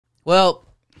Well,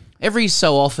 every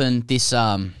so often, this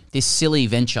silly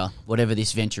venture, whatever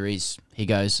this venture is, he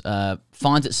goes,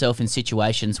 finds itself in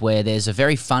situations where there's a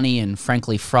very funny and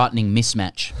frankly frightening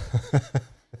mismatch.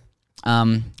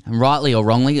 And rightly or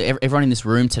wrongly, everyone in this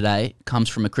room today comes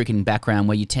from a cricketing background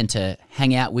where you tend to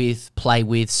hang out with, play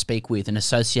with, speak with, and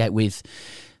associate with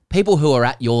people who are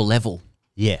at your level.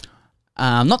 Yeah.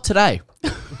 Not today.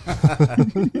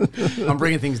 I'm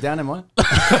bringing things down, am I?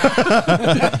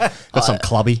 Got some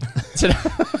clubby.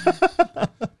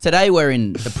 Today we're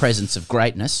in the presence of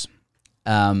greatness.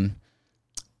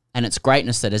 And it's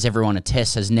greatness that, as everyone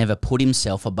attests, has never put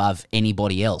himself above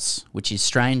anybody else, which is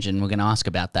strange, and we're going to ask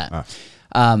about that.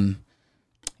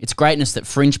 It's greatness that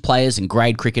fringe players and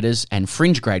grade cricketers and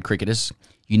fringe grade cricketers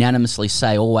unanimously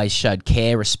say always showed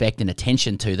care, respect, and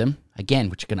attention to them, again,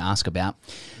 which we're going to ask about.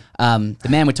 The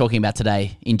man we're talking about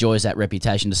today enjoys that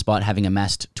reputation despite having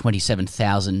amassed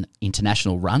 27,000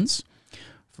 international runs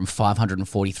from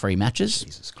 543 matches.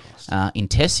 Jesus Christ. In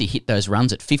tests, he hit those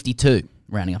runs at 52,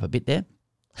 rounding up a bit there.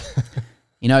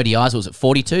 In ODIs, it was at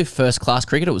 42. First-class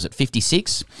cricket, it was at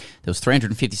 56. There was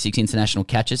 356 international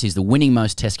catches. He's the winning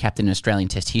most test captain in Australian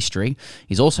test history.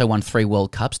 He's also won 3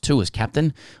 World Cups, 2 as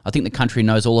captain. I think the country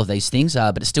knows all of these things,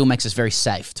 but it still makes us very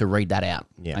safe to read that out.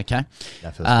 Yeah. Okay?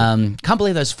 That feels good. Can't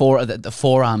believe those the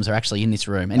forearms are actually in this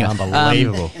room. Anyway,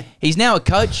 Unbelievable. He's now a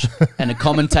coach and a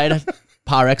commentator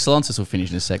par excellence. This will finish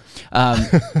in a sec.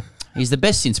 He's the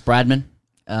best since Bradman.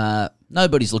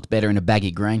 Nobody's looked better in a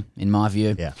baggy green, in my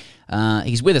view. Yeah.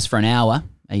 He's with us for an hour.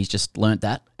 He's just learnt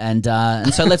that. And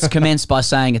so let's commence by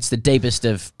saying it's the deepest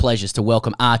of pleasures to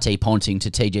welcome RT Ponting to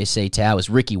TGC Towers.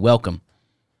 Ricky, welcome.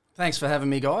 Thanks for having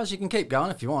me, guys. You can keep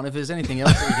going if you want. If there's anything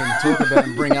else that you can talk about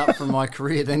and bring up from my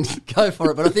career, then go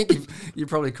for it. But I think you've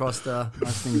probably crossed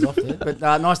most things off there. But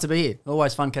nice to be here.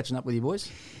 Always fun catching up with you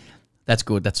boys. That's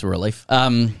good. That's a relief.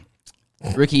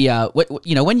 Ricky,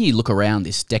 when you look around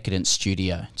this decadent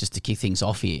studio, just to kick things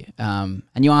off here, and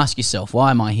you ask yourself, why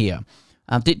am I here?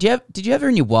 Did you ever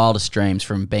in your wildest dreams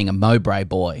from being a Mowbray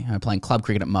boy, playing club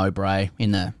cricket at Mowbray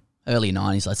in the early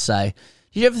 90s, let's say,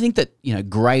 did you ever think that,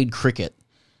 grade cricket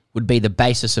would be the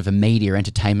basis of a media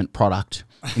entertainment product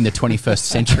in the 21st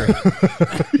century?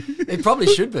 It probably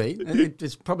should be.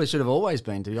 It probably should have always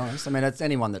been, to be honest. I mean, it's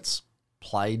anyone that's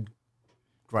played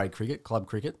grade cricket, club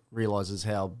cricket, realises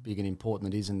how big and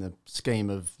important it is in the scheme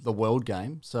of the world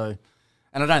game. So,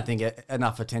 and I don't think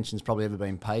enough attention's probably ever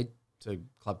been paid to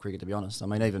club cricket, to be honest. I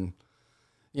mean, even,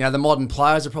 the modern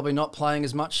players are probably not playing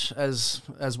as much as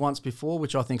once before,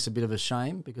 which I think is a bit of a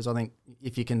shame, because I think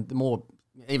if you can, the more,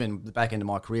 even the back end of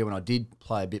my career when I did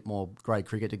play a bit more grade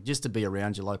cricket, just to be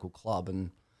around your local club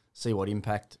and see what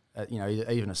impact,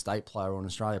 even a state player or an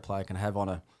Australia player can have on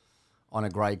a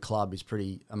grade club is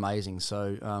pretty amazing.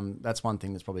 So that's one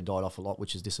thing that's probably died off a lot,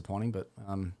 which is disappointing. But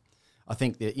I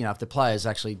think that, if the players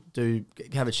actually do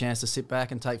have a chance to sit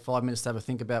back and take 5 minutes to have a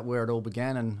think about where it all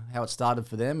began and how it started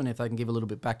for them, and if they can give a little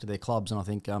bit back to their clubs, and I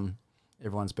think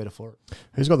everyone's better for it.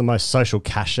 Who's got the most social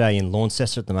cachet in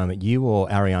Launceston at the moment, you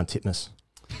or Ariane Titmus?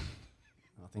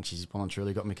 I think she's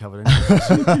voluntarily got me covered.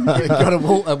 Got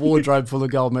a wardrobe full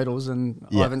of gold medals, and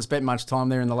I haven't spent much time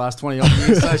there in the last 20 odd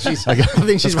years. So I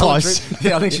think she's close.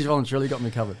 Yeah, I think she's voluntarily got me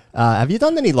covered. Have you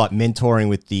done any mentoring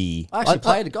with the? I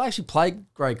actually played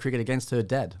grade cricket against her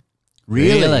dad.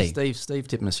 Really? Steve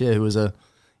Titmus, yeah, who was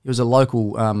a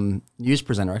local news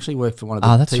presenter. Actually worked for one of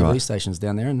the TV stations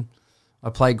down there, and I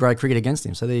played grade cricket against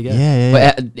him, so there you go. Yeah.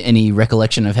 Well, any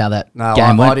recollection of how that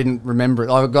game went? I didn't remember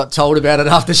it. I got told about it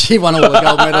after she won all the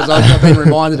gold medals. I've been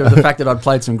reminded of the fact that I'd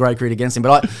played some grade cricket against him.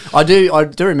 But I do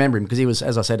remember him because he was,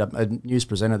 as I said, a news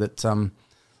presenter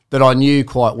that I knew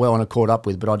quite well and I caught up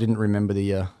with, but I didn't remember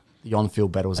the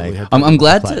on-field battles that we had. I'm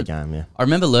glad to. Game, yeah. I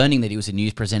remember learning that he was a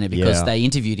news presenter because they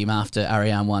interviewed him after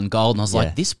Ariane won gold, and I was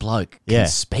like, this bloke can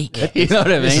speak. You know what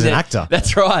I mean? He's an actor.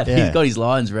 That's right. Yeah. He's got his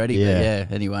lines ready. Yeah.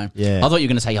 But anyway. Yeah. I thought you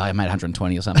were going to say, I made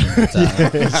 120 or something.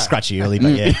 But, Scratchy early, but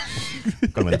yeah.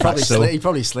 Got him in the He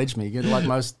probably sledged me. Like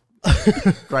most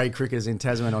grade cricketers in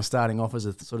Tasman, I was starting off as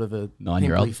a sort of a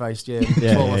 9-year-old. faced 12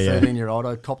 or 13-year-old.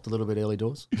 I copped a little bit early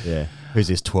doors. Yeah. Who's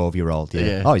this 12-year-old?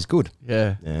 Yeah. Oh, he's good.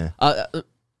 Yeah.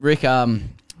 Rick,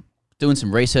 doing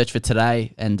some research for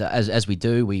today, and as we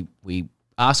do, we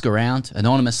ask around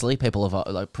anonymously. People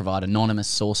have provide anonymous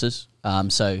sources.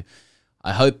 So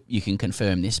I hope you can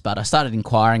confirm this, but I started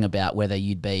inquiring about whether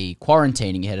you'd be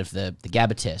quarantining ahead of the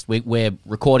Gabba test. We're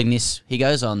recording this, he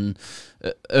goes, on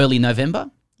early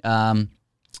November.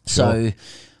 So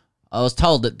I was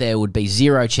told that there would be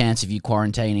zero chance of you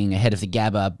quarantining ahead of the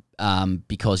Gabba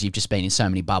because you've just been in so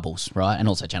many bubbles, right? And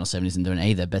also Channel 7 isn't doing it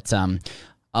either. But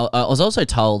I was also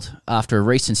told after a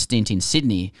recent stint in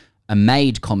Sydney, a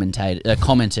maid commented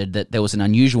that there was an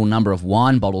unusual number of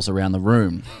wine bottles around the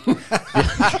room.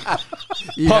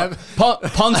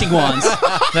 Ponting wines,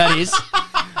 that is.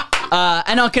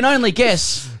 And I can only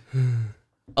guess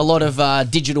a lot of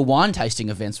digital wine tasting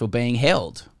events were being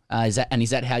held. Is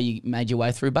that how you made your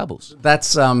way through Bubbles?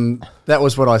 That's that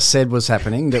was what I said was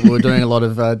happening. That we were doing a lot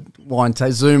of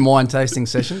Zoom wine tasting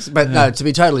sessions. But no, to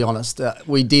be totally honest,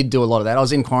 we did do a lot of that. I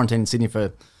was in quarantine in Sydney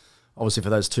for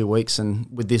those 2 weeks, and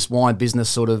with this wine business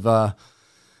sort of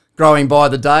growing by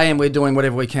the day, and we're doing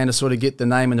whatever we can to sort of get the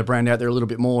name and the brand out there a little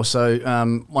bit more. So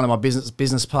one of my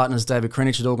business partners, David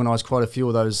Krenich, had organised quite a few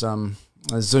of those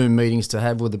Zoom meetings to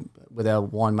have with our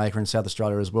winemaker in South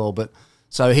Australia as well. But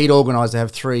so he'd organised to have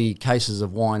 3 cases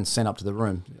of wine sent up to the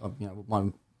room.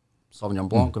 One Sauvignon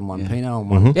Blanc and one Pinot and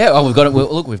one. Yeah, we've got it.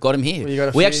 Look, we've got him here.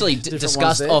 Well, we actually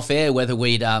discussed off air whether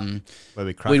we'd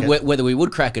whether we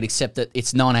would crack it, except that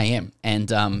it's 9 a.m.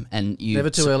 and you Never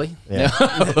too early. Yeah.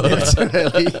 Never too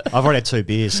early. I've already had 2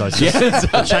 beers, so it's just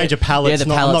a change of palate.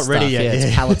 Yeah, I'm not ready yet. yet. Yeah,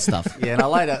 it's palate stuff. Yeah, and I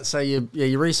later. So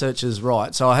your research is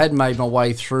right. So I had made my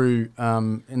way through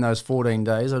in those 14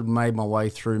 days. I'd made my way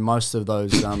through most of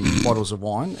those bottles of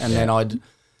wine, and then I'd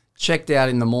checked out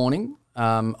in the morning.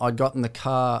 I'd got in the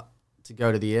car to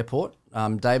go to the airport.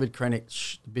 David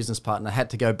Krenich, the business partner, had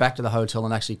to go back to the hotel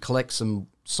and actually collect some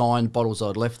signed bottles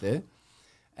I'd left there.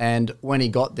 And when he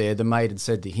got there, the maid had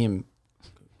said to him,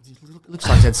 "It looks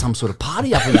like they had some sort of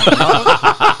party up in there."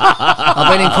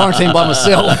 I've been in quarantine by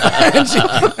myself.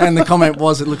 And the comment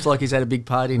was, "It looks like he's had a big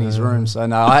party in his room." So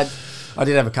no, I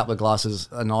did have a couple of glasses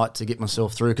a night to get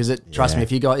myself through, because trust me,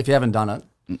 if you haven't done it,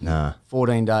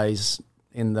 14 days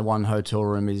in the one hotel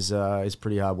room is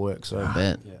pretty hard work. So I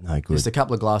bet. Yeah. No good. Just a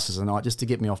couple of glasses a night just to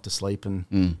get me off to sleep, and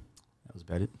that was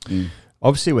about it.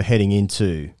 Obviously, we're heading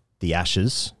into the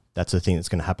Ashes. That's the thing that's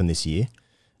going to happen this year.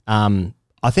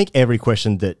 I think every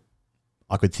question that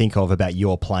I could think of about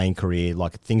your playing career,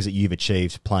 like things that you've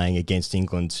achieved playing against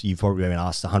England, you've probably been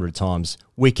asked 100 times.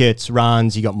 Wickets,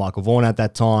 runs, you got Michael Vaughan at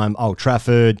that time, Old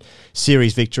Trafford,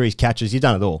 series victories, catches, you've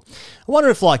done it all. I wonder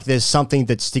if there's something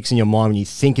that sticks in your mind when you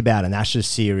think about an Ashes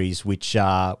series which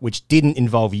didn't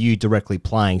involve you directly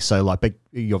playing. So but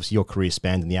obviously your career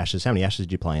spanned in the Ashes. How many Ashes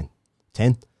did you play in?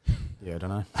 10? Yeah, I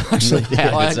don't know. Actually,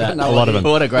 a lot of them.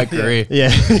 What a great career. Yeah,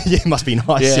 it must be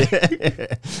nice. Yeah.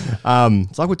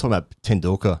 It's like we're talking about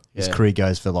Tendulkar. His career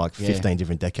goes for 15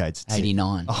 different decades.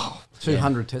 89.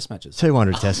 200 test matches.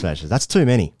 200 test matches. That's too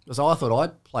many. So I thought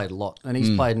I'd played a lot, and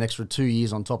he's played an extra 2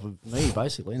 years on top of me,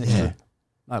 basically. An extra,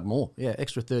 no, more. Yeah,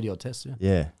 extra 30-odd tests, yeah.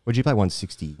 Yeah. Would you play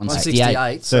 160?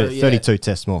 168. So So, 32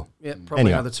 tests more. Yeah,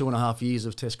 probably another 2.5 years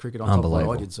of test cricket on top of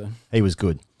what I did. So He was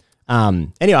good.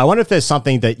 Anyway, I wonder if there's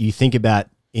something that you think about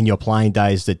in your playing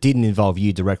days that didn't involve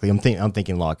you directly. I'm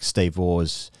thinking like Steve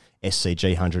Waugh's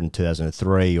SCG 100 in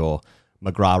 2003, or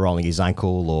McGrath rolling his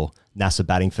ankle, or Nasser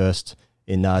batting first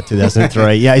in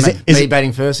 2003. Yeah, is it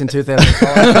batting first in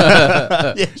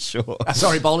 2005? Yeah, sure.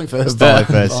 Sorry, bowling first. Bowling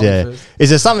first, yeah. Is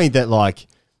there something that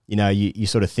you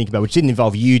sort of think about which didn't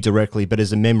involve you directly, but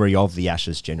as a memory of the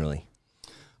Ashes generally?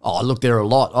 Oh, look, there are a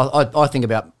lot. I think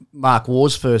about Mark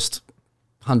Waugh's first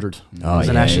 100. It was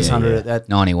an Ashes 100 at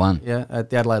 91. Yeah, at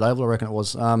the Adelaide Oval, I reckon it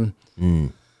was.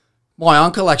 My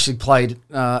uncle actually played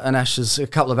one Ashes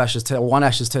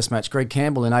test match, Greg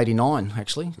Campbell, in 89,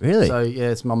 actually. Really? So, yeah,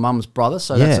 it's my mum's brother.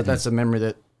 So that's a memory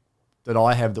that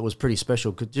I have that was pretty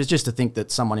special. Just to think that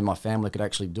someone in my family could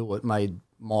actually do it made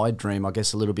my dream, I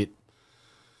guess, a little bit,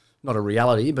 not a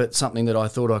reality, but something that I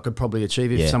thought I could probably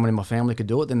achieve. If someone in my family could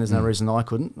do it, then there's no reason I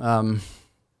couldn't.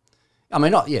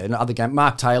 Another game,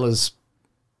 Mark Taylor's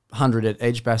 100 at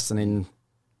Edgbaston in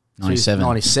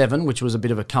 97, which was a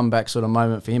bit of a comeback sort of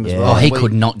moment for him as well. Oh, he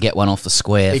could not get one off the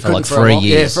square for 3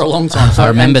 years. Yeah, for a long time. So, I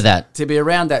remember that. To be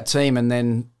around that team, and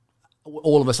then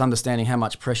all of us understanding how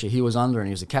much pressure he was under, and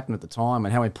he was the captain at the time,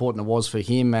 and how important it was for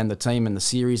him and the team and the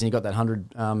series, and he got that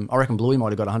 100. I reckon Bluey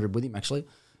might have got 100 with him, actually,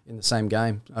 in the same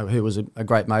game, who was a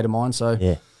great mate of mine.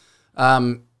 So,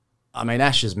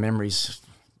 Ashes memories,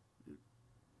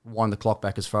 wind the clock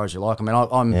back as far as you like.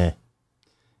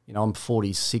 I'm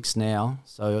 46 now,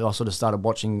 so I sort of started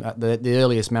watching. The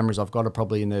earliest memories I've got are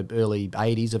probably in the early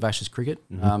 80s of Ashes cricket.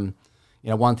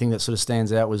 One thing that sort of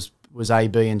stands out was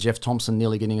AB and Jeff Thompson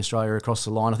nearly getting Australia across the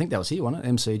line. I think that was here, wasn't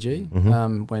it?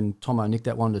 MCG, when Tomo nicked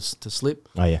that one to slip.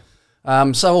 Oh, yeah.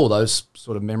 So all those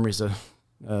sort of memories of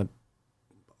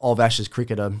Ashes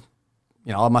cricket are,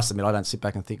 I must admit, I don't sit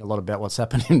back and think a lot about what's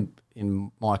happened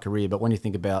in my career, but when you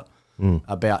think about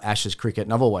Ashes cricket,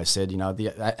 and I've always said,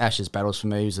 the Ashes battles for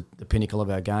me is the pinnacle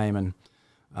of our game, and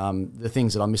the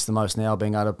things that I miss the most now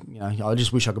being able to, I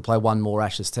just wish I could play one more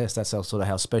Ashes test. That's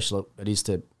how special it is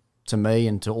to to me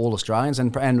and to all Australians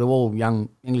and to all young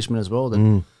Englishmen as well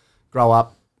that grow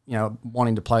up,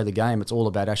 wanting to play the game. It's all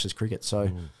about Ashes cricket. So,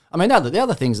 I mean, the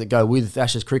other things that go with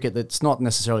Ashes cricket that's not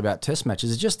necessarily about Test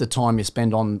matches. It's just the time you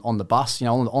spend on the bus,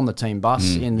 on the team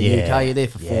bus in the UK. You're there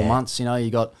for 4 months. You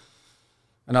got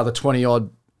another 20 odd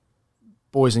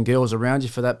boys and girls around you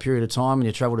for that period of time, and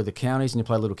you travel to the counties and you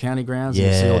play little county grounds and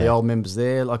you see all the old members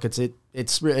there. Like it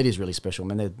is really special. I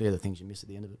mean, they're the things you miss at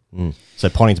the end of it. So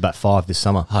Ponting's about 5 this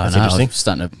summer. That's interesting. interesting. I'm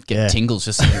starting to get tingles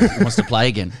just wants to play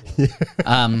again.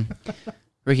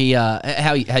 Ricky, how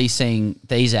are you seeing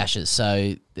these Ashes?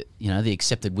 So, the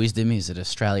accepted wisdom is that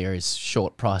Australia is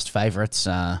short-priced favourites.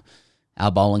 Our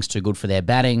bowling's too good for their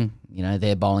batting.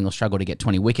 Their bowling will struggle to get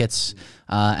 20 wickets.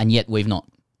 And yet we've not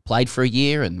played for a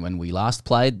year, and when we last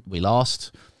played, we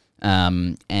lost.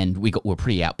 And we're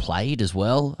pretty outplayed as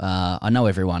well. I know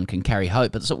everyone can carry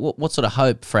hope, but so what sort of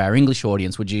hope for our English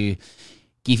audience would you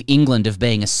give England of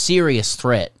being a serious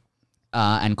threat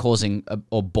and causing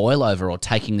or boil over or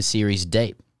taking the series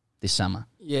deep this summer?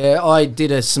 Yeah, I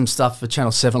did some stuff for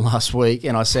Channel 7 last week,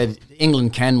 and I said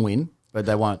England can win, but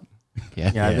they won't.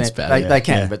 They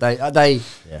can, but they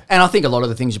and I think a lot of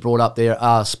the things you brought up there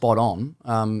are spot on.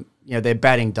 Their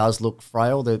batting does look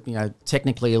frail.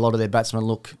 Technically, a lot of their batsmen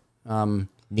look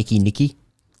Nicky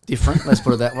different. Let's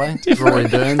put it that way. Rory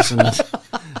Burns and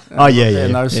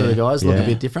and those sort of guys look a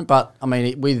bit different. But I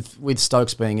mean, with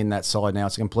Stokes being in that side now,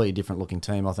 it's a completely different looking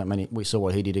team. I think we saw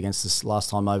what he did against us last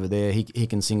time over there. He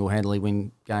can single handedly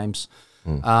win games.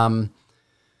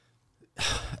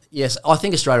 Yes, I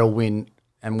think Australia will win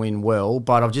and win well,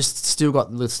 but I've just still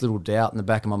got this little doubt in the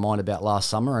back of my mind about last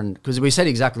summer, and because we said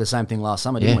exactly the same thing last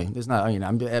summer, didn't we? There's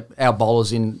no, our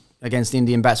bowlers against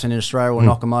Indian batsmen in Australia will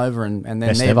knock them over, and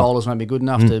then their bowlers won't be good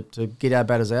enough to get our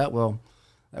batters out. Well,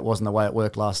 that wasn't the way it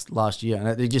worked last year, and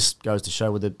it just goes to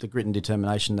show with the grit and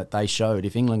determination that they showed.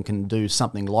 If England can do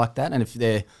something like that, and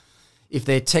if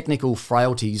their technical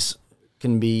frailties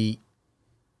can be,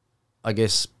 I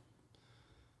guess,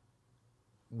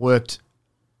 worked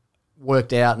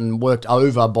out and worked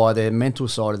over by their mental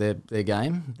side of their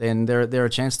game, then they're a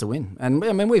chance to win. And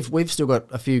I mean, we've still got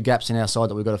a few gaps in our side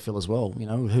that we've got to fill as well.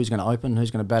 Who's going to open,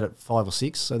 who's going to bat at 5 or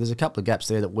 6. So there's a couple of gaps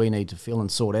there that we need to fill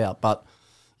and sort out. But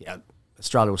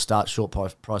Australia will start short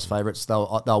price favourites.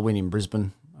 They'll win in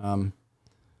Brisbane and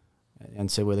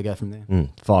see where they go from there.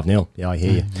 5-0. Yeah, I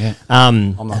hear you. Yeah.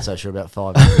 I'm not so sure about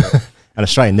 5. And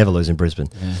Australia never lose in Brisbane.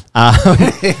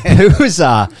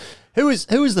 Yeah. Who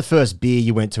was the first beer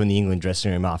you went to in the England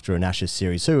dressing room after an Ashes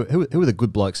series? Who were the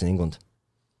good blokes in England?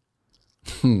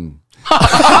 You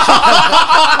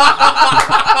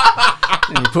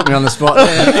put me on the spot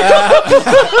there.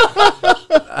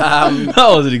 I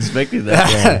wasn't expecting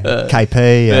that.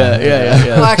 KP. Yeah.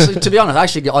 Well, actually, to be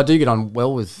honest, I do get on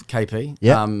well with KP.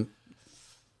 Yeah.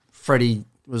 Freddie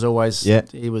was always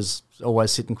he was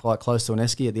always sitting quite close to an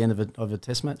esky at the end of a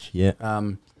test match. Yeah.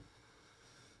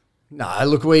 No,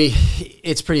 look,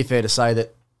 it's pretty fair to say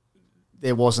that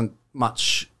there wasn't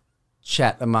much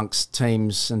chat amongst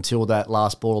teams until that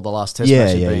last ball or the last test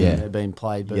match had been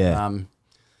played. But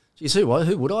geez, who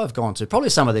would I have gone to? Probably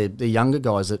some of the younger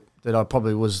guys that I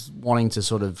probably was wanting to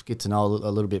sort of get to know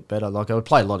a little bit better. Like I would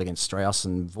play a lot against Strauss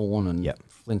and Vaughan and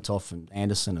Flintoff and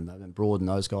Anderson and Broad and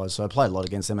those guys. So I played a lot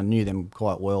against them and knew them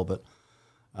quite well. But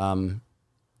I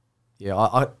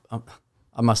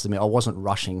must admit I wasn't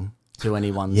rushing to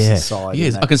anyone's side.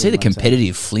 Yeah, I can see the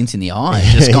competitive flint in the eye.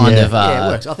 Just kind of. Yeah,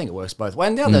 it works. I think it works both ways.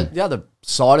 And the other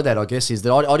side of that, I guess, is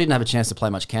that I didn't have a chance to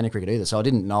play much county cricket either, so I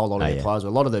didn't know a lot of the players. A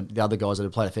lot of the other guys that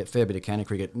had played a fair bit of county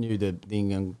cricket knew the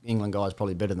England guys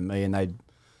probably better than me, and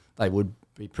they would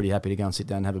be pretty happy to go and sit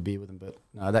down and have a beer with them. But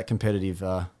no, that competitive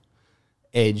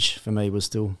edge for me was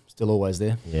still always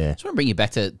there. Yeah. I just want to bring you back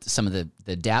to some of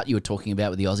the doubt you were talking about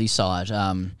with the Aussie side.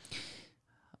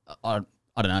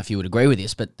 I don't know if you would agree with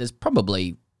this, but there's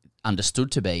probably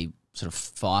understood to be sort of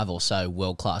 5 or so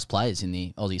world-class players in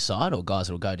the Aussie side, or guys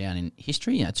that will go down in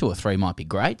history. 2 or 3 might be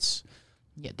greats.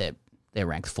 Yeah, they're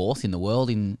ranked 4th in the world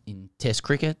in Test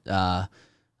cricket.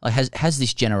 Has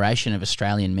this generation of the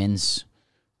Australian men's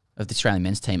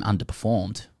team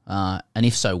underperformed? And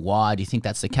if so, why do you think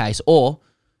that's the case? Or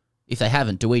if they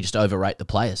haven't, do we just overrate the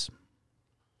players?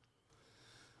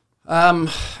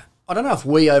 I don't know if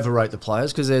we overrate the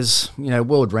players because there's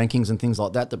world rankings and things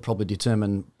like that probably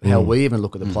determine how we even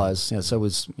look at the players. So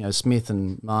was Smith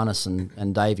and Marnus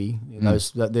and Davey. They're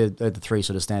the 3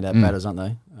 sort of standout batters, aren't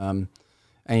they? And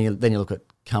then you look at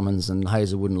Cummins and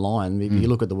Hazelwood and Lyon. If you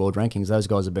look at the world rankings, those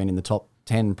guys have been in the top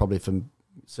 10 probably for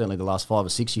certainly the last 5 or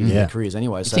 6 years of their careers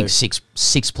anyway. I think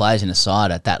six players in a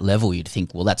side at that level, you'd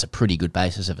think, well, that's a pretty good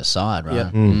basis of a side,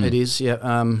 right? Yeah, it is.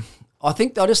 Yeah. I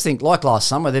just think like last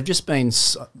summer, they've just been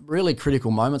really critical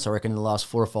moments, I reckon, in the last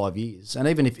 4 or 5 years. And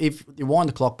even if you wind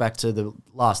the clock back to the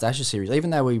last Ashes series,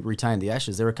 even though we retained the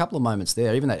Ashes, there were a couple of moments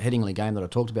there, even that Headingley game that I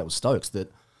talked about with Stokes,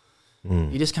 that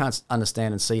you just can't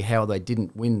understand and see how they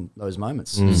didn't win those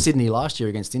moments. Sydney last year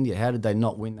against India, how did they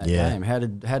not win that game? How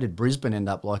did Brisbane end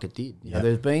up like it did? You know,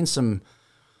 there's been some,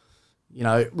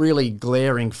 really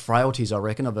glaring frailties, I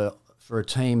reckon, for a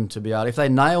team to be able, if they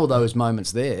nail those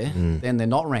moments there, then they're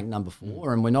not ranked number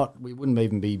 4, and we wouldn't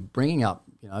even be bringing up,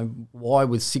 why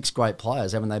with 6 great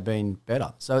players haven't they been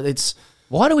better? So it's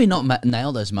why do we not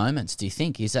nail those moments? Do you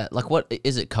think is that like what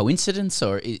is it coincidence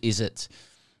or is it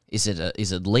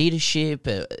leadership?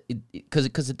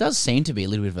 Because it does seem to be a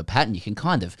little bit of a pattern. You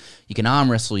can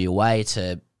arm wrestle your way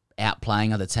to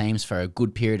outplaying other teams for a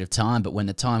good period of time, but when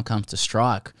the time comes to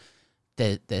strike,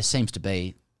 there seems to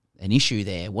be an issue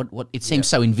there. What it seems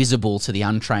so invisible to the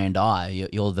untrained eye.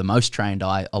 You're the most trained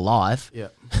eye alive. Yeah.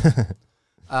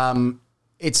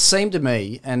 It seemed to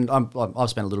me, and I've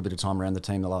spent a little bit of time around the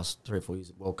team the last 3 or 4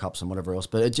 years at World Cups and whatever else,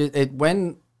 but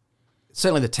when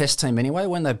certainly the Test team anyway,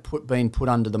 when they've been put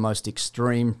under the most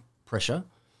extreme pressure,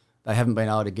 they haven't been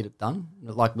able to get it done.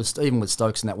 Like even with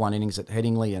Stokes in that one innings at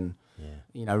Headingley, and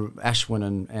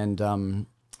Ashwin and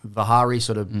Vihari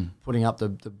sort of putting up the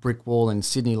brick wall in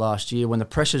Sydney last year. When the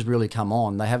pressure's really come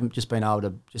on, they haven't just been able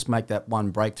to just make that one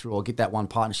breakthrough or get that one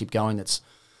partnership going. That's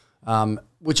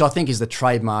which I think is the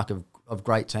trademark of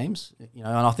great teams. And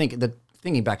I think that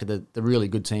thinking back to the really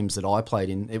good teams that I played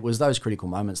in, it was those critical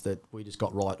moments that we just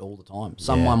got right all the time.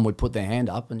 Someone would put their hand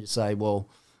up and just say, "Well,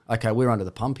 okay, we're under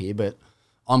the pump here, but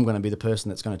I'm going to be the person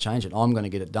that's going to change it. I'm going to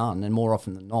get it done." And more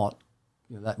often than not,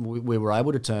 that we were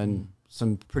able to turn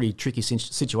some pretty tricky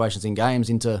situations in games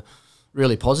into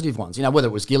really positive ones. Whether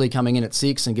it was Gilly coming in at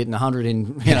 6 and getting 100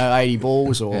 in 80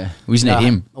 balls, or wasn't it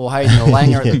him, or Hayden or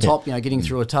Langer at the top, getting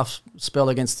through a tough spell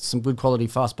against some good quality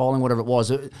fast bowling, whatever it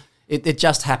was. It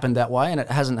just happened that way, and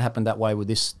it hasn't happened that way with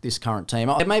this current team.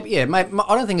 I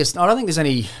don't think there's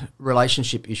any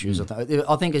relationship issues.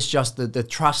 I think it's just the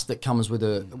trust that comes with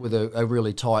a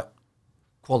really tight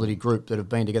quality group that have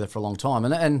been together for a long time,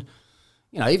 and.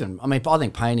 I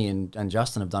think Paney and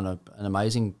Justin have done an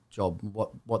amazing job.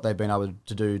 What they've been able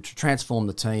to do to transform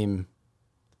the team,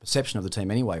 the perception of the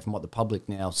team anyway, from what the public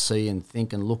now see and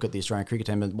think and look at the Australian cricket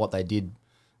team and what they did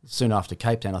soon after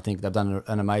Cape Town. I think they've done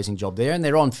an amazing job there, and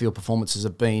their on-field performances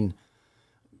have been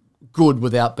good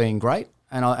without being great.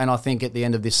 And I think at the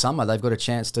end of this summer, they've got a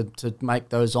chance to make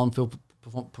those on-field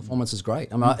performances great.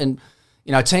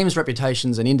 Teams'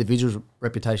 reputations and individuals'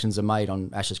 reputations are made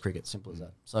on Ashes cricket, simple as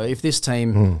that. So if this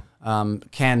team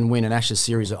can win an Ashes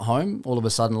series at home, all of a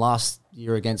sudden last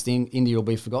year against India will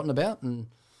be forgotten about, and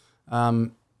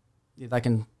they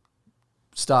can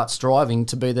start striving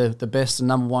to be the best and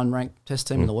number 1 ranked Test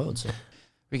team in the world. So,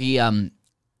 Ricky, I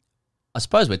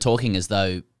suppose we're talking as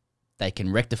though they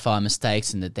can rectify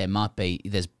mistakes and that there might be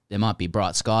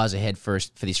bright skies ahead for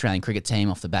the Australian cricket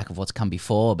team off the back of what's come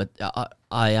before. But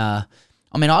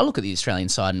I look at the Australian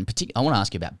side, and I want to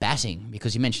ask you about batting,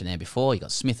 because you mentioned there before, you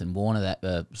got Smith and Warner.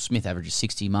 That Smith averages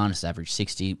 60, Marnus average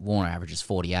 60, Warner averages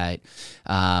 48.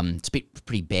 It's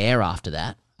pretty bare after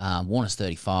that. Warner's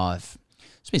 35,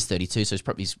 Smith's 32, so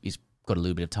he's got a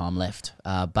little bit of time left.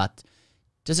 But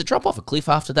does it drop off a cliff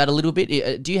after that a little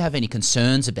bit? Do you have any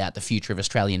concerns about the future of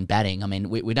Australian batting? I mean,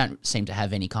 we don't seem to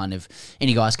have any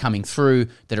guys coming through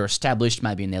that are established,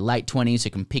 maybe in their late 20s,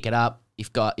 who can pick it up.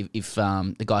 If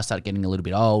the guys start getting a little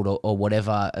bit old or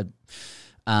whatever,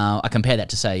 I compare that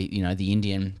to, say, the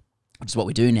Indian, which is what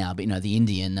we do now, but the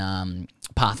Indian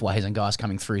pathways and guys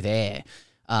coming through there.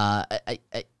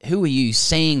 Who are you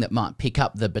seeing that might pick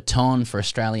up the baton for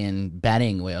Australian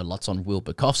batting? Where lots on Will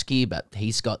Bukowski, but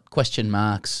he's got question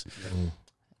marks.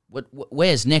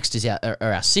 Where's next? Are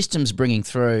our systems bringing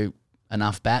through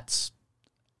enough bats?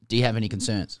 Do you have any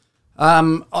concerns?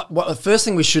 The first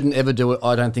thing we shouldn't ever do,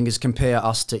 I don't think, is compare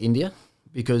us to India,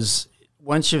 because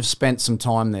once you've spent some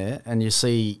time there and you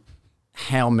see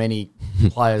how many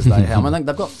players they have,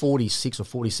 they've got 46 or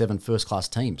 47 first-class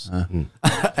teams.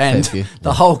 And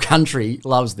the whole country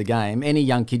loves the game. Any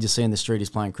young kid you see in the street is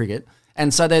playing cricket.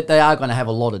 And so they are going to have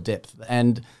a lot of depth.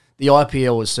 And the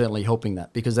IPL is certainly helping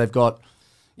that, because they've got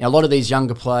a lot of these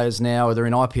younger players now, they're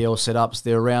in IPL setups,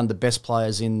 they're around the best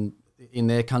players in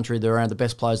their country, they're around the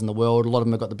best players in the world. A lot of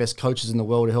them have got the best coaches in the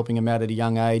world helping them out at a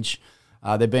young age.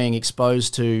 They're being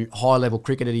exposed to high-level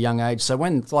cricket at a young age. So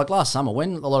like last summer,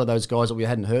 when a lot of those guys that we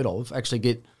hadn't heard of actually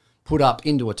get put up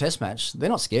into a test match, they're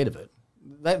not scared of it.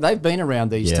 They've been around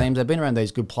these teams. They've been around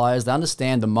these good players. They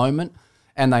understand the moment,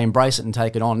 and they embrace it and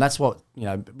take it on. That's what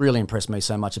really impressed me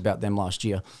so much about them last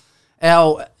year.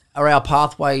 Are our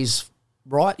pathways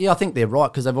right? Yeah, I think they're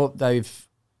right because they've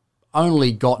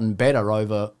only gotten better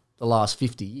over the last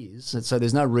 50 years. And so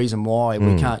there's no reason why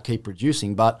we can't keep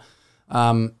producing. But,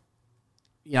 you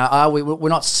know, we're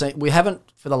not we haven't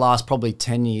for the last probably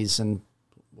 10 years, and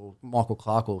Michael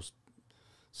Clark or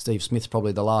Steve Smith's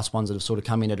probably the last ones that have sort of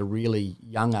come in at a really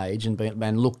young age and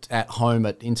looked at home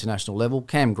at international level.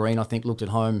 Cam Green, I think, looked at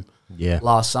home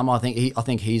last summer. I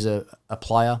think he's a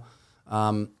player.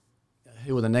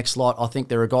 Who are the next lot? I think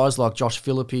there are guys like Josh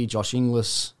Philippi, Josh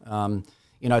Inglis,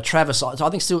 you know, Travis.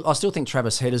 I still think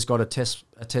Travis Head has got a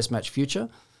test match future.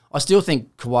 I still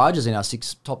think Kawaja's in our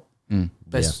top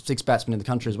best six batsmen in the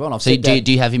country as well. And I've said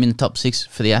do you have him in the top 6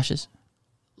 for the Ashes?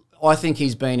 I think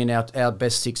he's been in our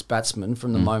best 6 batsmen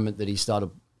from the moment that he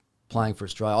started playing for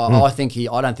Australia. I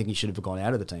don't think he should have gone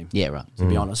out of the team. Yeah, right. To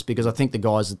be honest, because I think the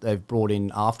guys that they've brought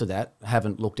in after that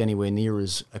haven't looked anywhere near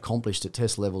as accomplished at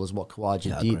Test level as what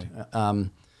Khawaja did. And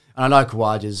I know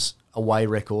Khawaja's away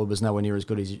record was nowhere near as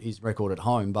good as his record at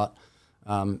home, but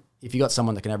if you got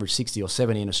someone that can average 60 or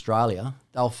 70 in Australia,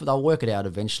 they'll work it out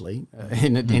eventually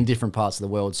in different parts of the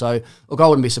world. So, look, I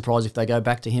wouldn't be surprised if they go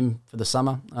back to him for the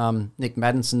summer. Nick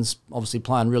Maddison's obviously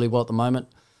playing really well at the moment.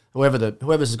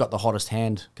 Whoever's got the hottest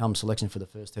hand come selection for the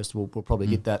first test will probably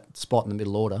get that spot in the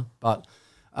middle order. But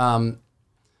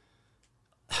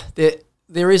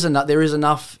there is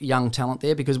enough young talent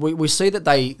there because we see that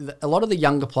a lot of the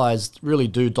younger players really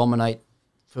do dominate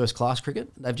first class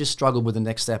cricket. They've just struggled with the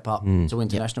next step up to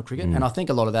international cricket, and I think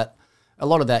a lot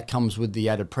of that comes with the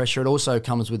added pressure. It also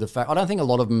comes with the fact I don't think a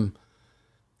lot of them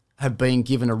have been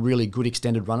given a really good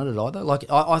extended run at it either. Like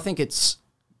I think it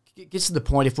gets to the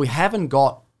point if we haven't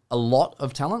got a lot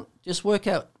of talent, just work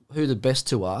out who the best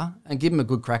 2 are and give them a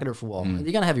good crack at it for a while.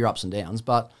 You're going to have your ups and downs,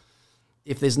 but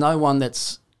if there's no one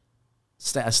that's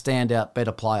a standout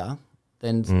better player,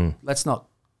 then let's not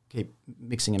keep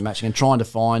mixing and matching and trying to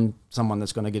find someone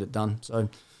that's going to get it done. So,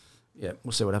 yeah,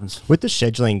 we'll see what happens. With the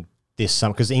scheduling this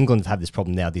summer, because England have this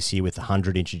problem now this year with the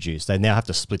 100 introduced, they now have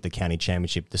to split the county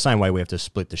championship the same way we have to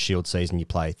split the Shield season. You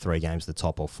play 3 games at the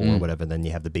top or 4 or whatever, then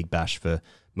you have the big bash for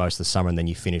most of the summer and then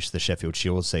you finish the Sheffield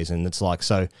Shield season. It's like,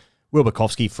 so Will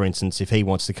Bukowski, for instance, if he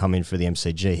wants to come in for the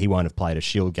MCG, he won't have played a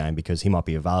Shield game because he might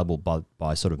be available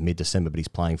by sort of mid-December, but he's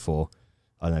playing for,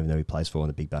 I don't even know who he plays for in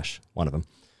the big bash, one of them.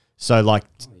 So, like...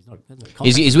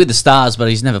 He's with the Stars, but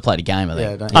he's never played a game, I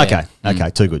think. Yeah, okay,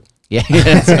 too good. Yeah.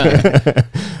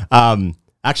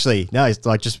 Actually, no, it's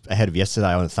like just ahead of yesterday,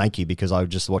 I want to thank you because I was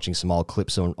just watching some old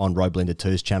clips on Roblinder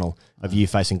 2's channel of you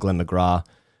facing Glenn McGrath,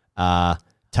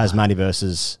 Tasmania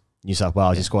versus New South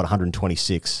Wales. You scored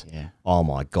 126. Yeah. Oh,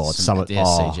 my God.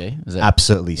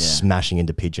 Absolutely smashing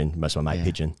into Pigeon, most of my mate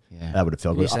Pigeon. Yeah. That would have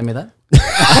felt good. Can you send me that?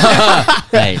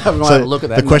 Hey. So look at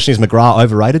that. The question is, McGrath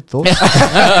overrated, thoughts?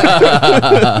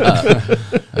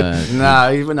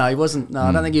 No, he wasn't. No,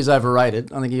 I don't think he was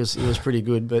overrated. I think he was pretty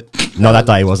good, but no, that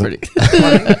day he wasn't.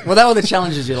 Well, they were the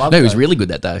challenges you loved. No, he was really good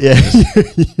that day.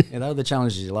 Yeah, they were the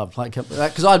challenges you loved.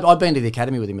 Because I'd been to the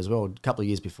academy with him as well a couple of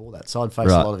years before that, so I'd faced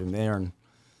a lot of him there, and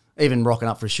even rocking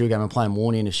up for a Shield game and playing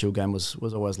Warney in a Shield game was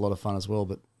always a lot of fun as well,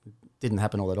 but it didn't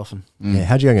happen all that often. Yeah,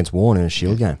 how'd you go against Warne in a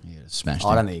Shield game? Yeah, smashed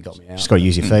I don't think he got me out. Just got to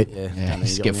use your feet. Yeah,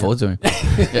 just get forward to him.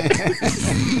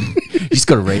 You just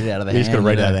got to read it out of the hand. You just got to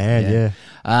read it out of the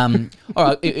hand, all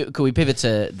right, could we pivot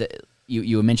to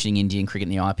you were mentioning Indian cricket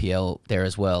in the IPL there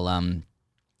as well.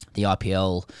 The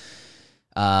IPL,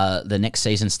 the next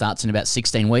season starts in about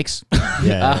 16 weeks.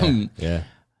 Yeah.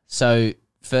 So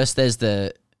first there's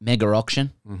the mega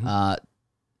auction.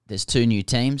 There's 2 new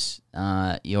teams.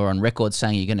 You're on record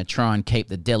saying you're going to try and keep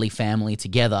the Delhi family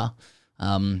together.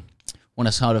 Want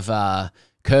to sort of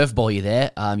curveball you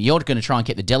there. You're going to try and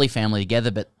keep the Delhi family together,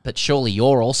 but surely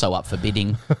you're also up for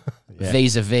bidding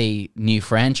vis-a-vis new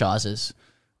franchises.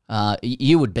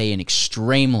 You would be an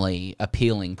extremely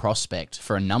appealing prospect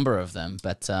for a number of them,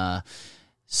 but...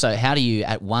 So how do you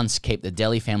at once keep the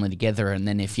Delhi family together, and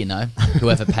then if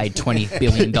whoever paid $20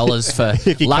 billion for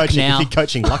Luck now, if you're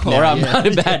coaching Luck now,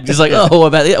 or bad, just like what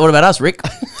about us, Rick?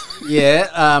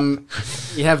 Yeah,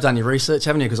 you have done your research,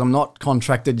 haven't you? Because I'm not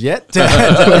contracted yet. We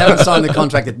haven't signed the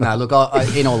contract. No, look,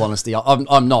 in all honesty,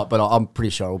 I'm not, but I'm pretty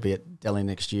sure I'll be at Delhi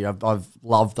next year. I've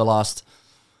loved the last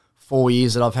 4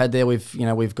 years that I've had there.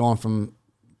 We've gone from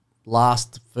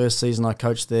first season I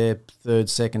coached there, third,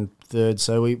 second, third.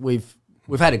 So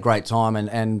we've had a great time,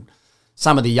 and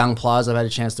some of the young players I've had a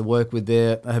chance to work with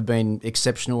there have been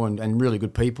exceptional and really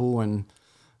good people, and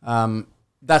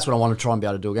that's what I want to try and be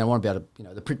able to do again. I want to be able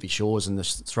to, the Prithvi Shaws and the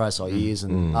Shreyas Iyers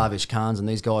and Arvish Khans and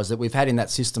these guys that we've had in that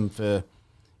system for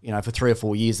 3 or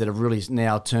 4 years that have really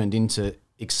now turned into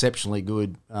exceptionally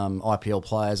good IPL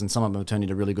players, and some of them have turned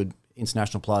into really good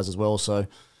international players as well. So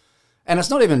And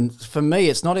it's not even, for me,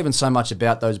 it's not even so much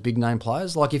about those big name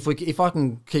players. Like if I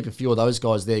can keep a few of those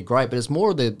guys there, great. But it's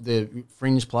more of the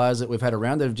fringe players that we've had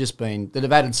around that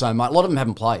have added so much. A lot of them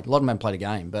haven't played. A lot of them haven't played a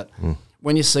game. But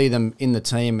when you see them in the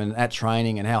team and at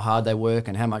training and how hard they work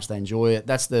and how much they enjoy it,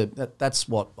 that's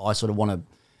what I sort of want to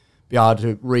be able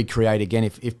to recreate again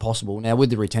if possible. Now with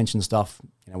the retention stuff,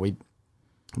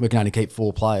 we can only keep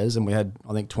 4 players, and we had,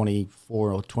 I think,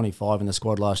 24 or 25 in the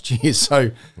squad last year.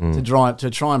 So to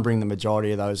try and bring the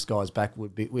majority of those guys back will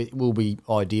be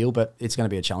ideal, but it's going to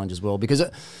be a challenge as well because,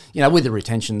 with the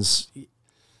retentions,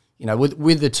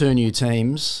 with the 2 new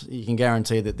teams, you can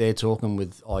guarantee that they're talking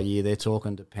with IE, they're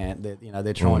talking to Pant,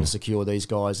 they're trying to secure these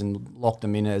guys and lock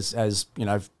them in as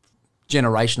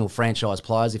generational franchise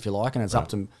players, if you like, and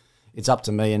it's up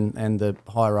to me and the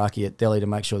hierarchy at Delhi to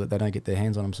make sure that they don't get their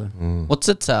hands on them. So,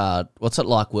 what's it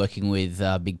like working with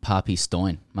Big Papi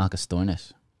Stoyne, Marcus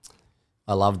Stoynes?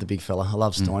 I love the big fella. I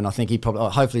love Stoyne. I think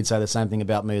hopefully he'd say the same thing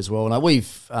about me as well. And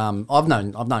I've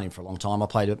known him for a long time. I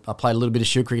played a little bit of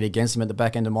shoe cricket against him at the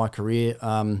back end of my career.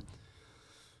 I'm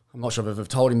not sure if I've ever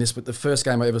told him this, but the first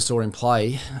game I ever saw him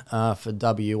play for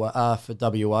WA,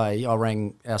 I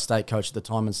rang our state coach at the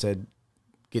time and said,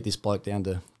 "Get this bloke down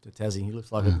to Tassie. He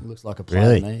looks like a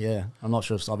player to me." Yeah, I'm not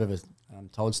sure if I've ever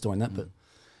told Stoyne that, but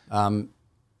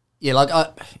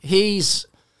he's.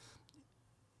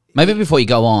 Maybe before you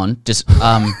go on, just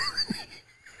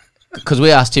because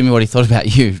we asked Timmy what he thought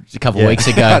about you a couple of weeks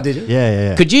ago. Did you?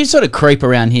 Yeah. Could you sort of creep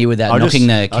around here without knocking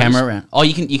the camera around? Oh,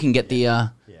 you can get the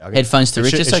headphones to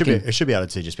Richard. It should be able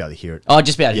to hear it. Oh,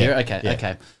 just be able to hear it.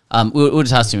 Okay. We'll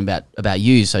just ask him about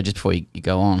you. So just before you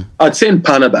go on, I'd send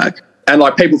Punter back. And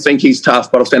people think he's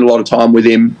tough, but I've spent a lot of time with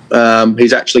him.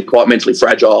 He's actually quite mentally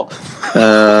fragile.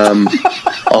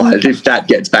 If that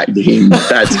gets back to him,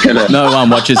 that's gonna. No one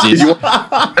watches this. Do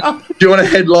you want a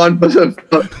headline for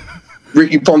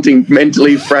Ricky Ponting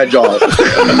mentally fragile? You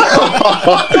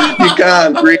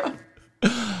can't. Rick.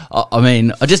 I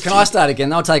mean, Can I start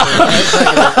again? I'll take it.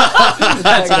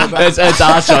 It's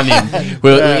asked on him.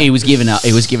 Well, he was given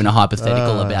a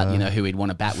hypothetical about who he'd want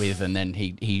to bat with, and then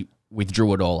he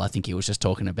withdrew it all. I think he was just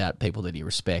talking about people that he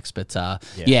respects. But how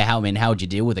would you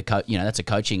deal with that's a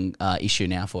coaching issue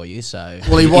now for you. So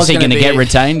is he going to get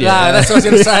retained? No, that's what I was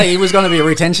going to say. He was going to be a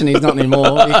retention. He's not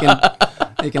anymore.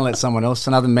 He can let someone else,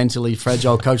 another mentally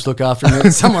fragile coach, look after him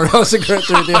somewhere else through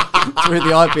the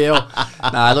IPL.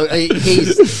 No, look,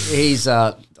 he's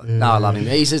I love him.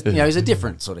 He's a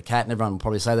different sort of cat, and everyone will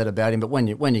probably say that about him. But when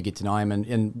you get to know him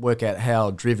and work out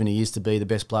how driven he is to be the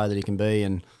best player that he can be,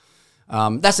 and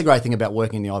that's the great thing about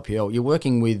working in the IPL. You're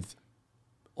working with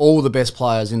all the best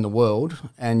players in the world,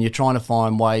 and you're trying to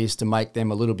find ways to make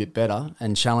them a little bit better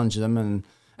and challenge them, and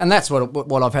that's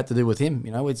what I've had to do with him.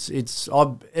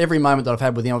 Every moment that I've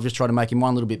had with him, I've just tried to make him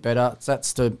one little bit better.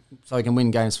 So he can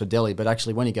win games for Delhi. But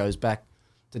actually, when he goes back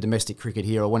to domestic cricket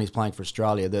here, or when he's playing for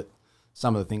Australia, that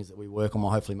some of the things that we work on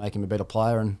will hopefully make him a better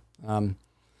player. And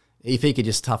if he could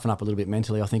just toughen up a little bit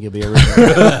mentally, I think he'll be a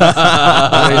reasonable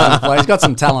player. He's got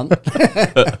some talent.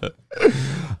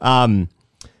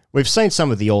 We've seen some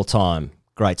of the all-time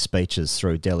great speeches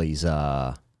through Delhi's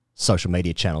social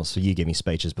media channels. So you giving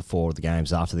speeches before the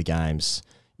games, after the games,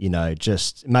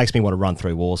 just makes me want to run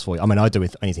through walls for you. I mean, I'd do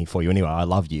anything for you anyway. I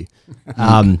love you.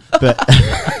 But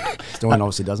Stoyne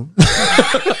obviously doesn't.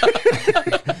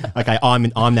 Okay,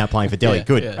 I'm now playing for Delhi. Yeah,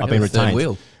 good. I've been retained.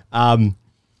 Wheel.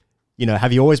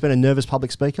 Have you always been a nervous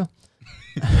public speaker?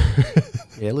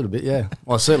 Yeah, a little bit, yeah.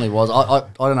 Well, I certainly was. I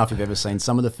don't know if you've ever seen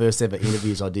some of the first ever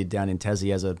interviews I did down in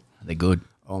Tassie They're good.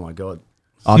 Oh, my God.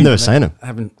 I've never seen them.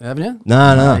 Haven't you?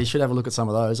 No. You should have a look at some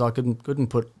of those. I couldn't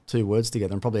put 2 words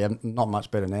together, and probably not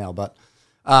much better now. But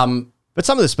some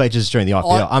of the speeches during the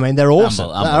IPL, they're awesome.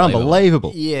 They're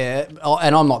unbelievable. Yeah,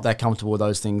 and I'm not that comfortable with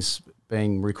those things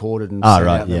being recorded and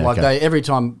right, yeah, every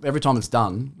time it's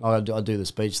done, I do the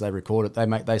speech. They record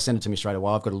it. They send it to me straight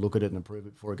away. I've got to look at it and approve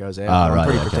it before it goes out.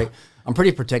 I'm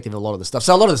pretty protective of a lot of the stuff.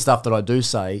 So a lot of the stuff that I do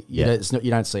say, you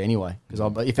don't see anyway,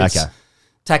 because if it's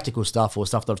tactical stuff or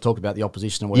stuff that I've talked about the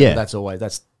opposition or whatever,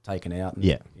 that's taken out. And,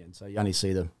 and so you only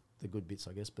see the good bits,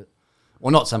 I guess. But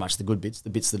not so much the good bits, the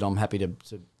bits that I'm happy to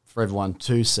for everyone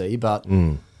to see. But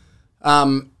and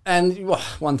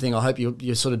one thing I hope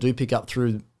you sort of do pick up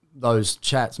through those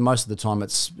chats, most of the time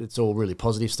it's all really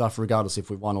positive stuff, regardless if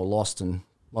we've won or lost. And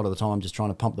a lot of the time I'm just trying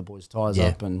to pump the boys' tyres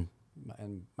up and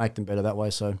make them better that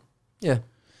way. So, yeah.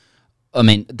 I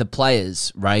mean, the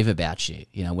players rave about you,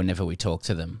 whenever we talk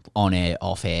to them, on air,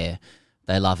 off air,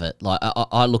 they love it. Like,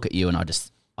 I look at you and I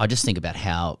just think about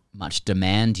how much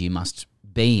demand you must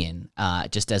be in,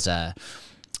 just as a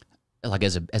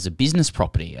business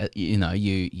property.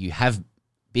 You have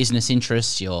business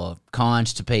interests. You're kind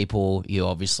to people. You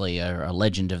obviously are a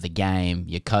legend of the game.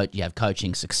 You have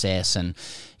coaching success, and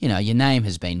your name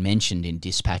has been mentioned in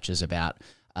dispatches about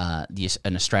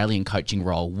an Australian coaching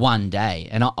role one day.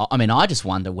 And I just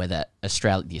wonder whether the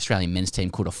Australian men's team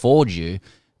could afford you,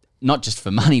 not just for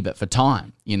money but for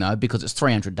time. Because it's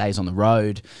 300 days on the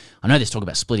road. I know there's talk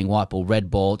about splitting white ball,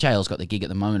 red ball. JL's got the gig at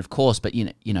the moment, of course, but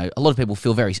a lot of people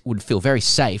would feel very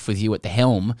safe with you at the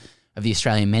helm of the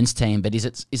Australian men's team. But is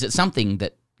it something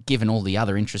that, given all the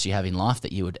other interests you have in life,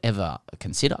 that you would ever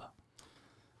consider?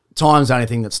 Time's the only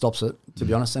thing that stops it, to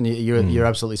be honest. And you're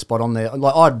absolutely spot on there.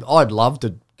 Like I'd love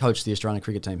to coach the Australian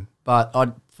cricket team, but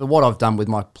for what I've done with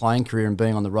my playing career and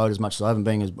being on the road as much as I have and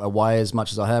being away as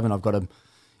much as I have, and I've got a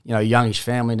youngish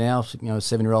family now, a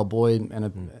 7-year-old boy and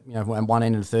and one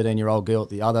end and a 13-year-old girl at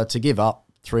the other. To give up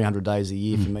 300 days a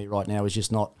year for me right now is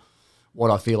just not what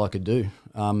I feel I could do.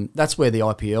 That's where the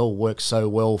IPL works so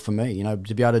well for me.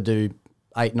 To be able to do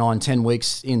 8, 9, 10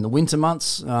 weeks in the winter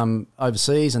months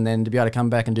overseas, and then to be able to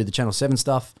come back and do the Channel 7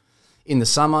 stuff in the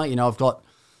summer.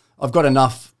 I've got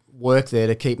enough work there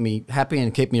to keep me happy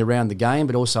and keep me around the game,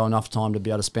 but also enough time to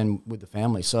be able to spend with the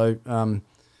family. So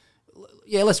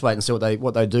let's wait and see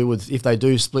what they do with, if they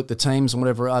do split the teams and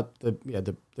whatever,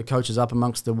 the coaches up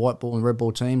amongst the white ball and red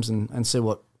ball teams, and see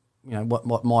what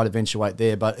might eventuate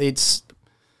there. But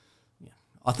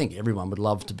I think everyone would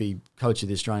love to be coach of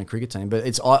the Australian cricket team,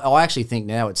 but I actually think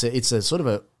now it's a sort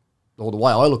of or the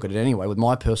way I look at it anyway, with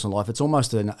my personal life, it's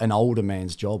almost an older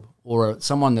man's job, or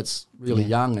someone that's really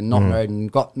young and not married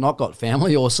and not got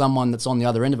family, or someone that's on the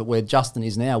other end of it, where Justin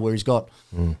is now, where he's got,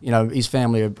 his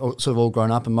family are sort of all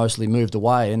grown up and mostly moved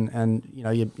away, and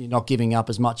you're not giving up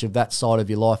as much of that side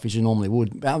of your life as you normally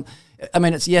would. I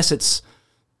mean, it's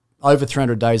over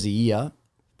 300 days a year,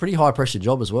 pretty high pressure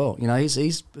job as well.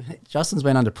 Justin's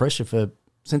been under pressure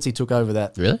since he took over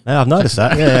that. Really? Yeah, I've noticed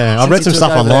that. Yeah, I've read some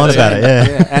stuff online about it.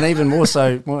 Yeah, and even more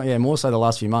so the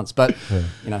last few months. But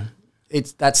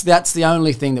that's the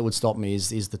only thing that would stop me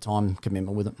is the time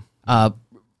commitment with it.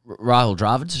 Rahul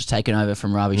Dravid's has taken over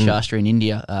from Ravi Shastri in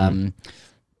India.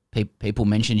 People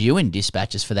mentioned you in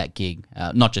dispatches for that gig,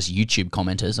 not just YouTube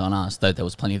commenters on us, though there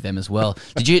was plenty of them as well.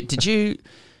 Did you?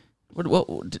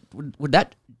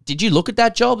 Did you look at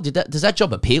that job? Does that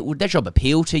job appeal? Would that job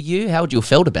appeal to you? How would you have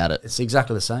felt about it? It's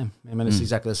exactly the same. I mean, it's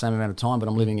exactly the same amount of time, but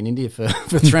I'm living in India for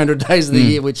 300 days of the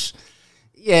year, which,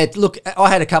 look, I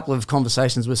had a couple of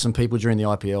conversations with some people during the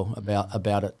IPL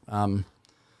about it. And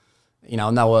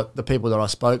the people that I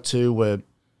spoke to were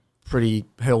pretty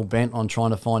hell-bent on trying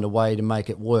to find a way to make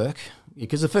it work.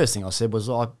 Because the first thing I said was,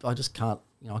 I just can't.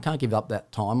 I can't give up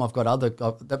that time. I've got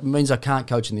that means I can't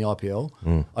coach in the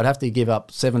IPL. I'd have to give up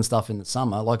 7 stuff in the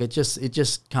summer. Like it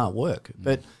just can't work.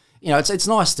 But it's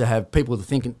nice to have people to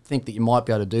think that you might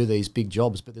be able to do these big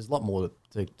jobs. But there's a lot more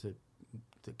to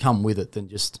come with it than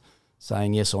just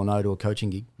saying yes or no to a coaching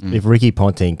gig. If Ricky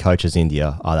Ponting coaches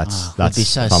India, that's so I'm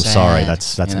sad, sorry,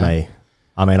 that's me.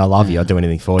 I mean, I love you. I'd do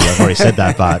anything for you. I've already said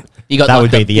that, but that would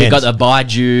be the end. You got the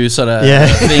Baiju sort of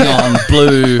thing on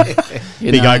blue.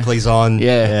 Big Oakley's on.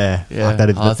 Yeah.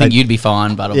 Like I think you'd be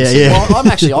fine, but obviously.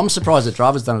 Well, I'm surprised that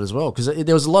Dravid's done it as well, because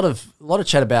there was a lot of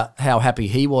chat about how happy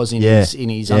he was in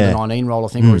his under 19 role, I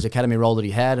think, or his academy role that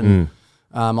he had, and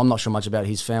I'm not sure much about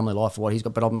his family life or what he's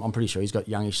got, but I'm pretty sure he's got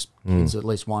youngish kids, at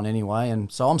least one anyway,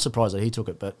 and so I'm surprised that he took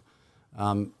it. But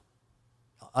I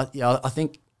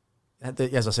think,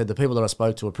 as I said, the people that I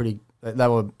spoke to they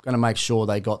were going to make sure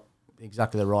they got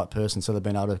exactly the right person, so they've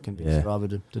been able to convince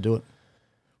Dravid to do it.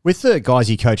 With the guys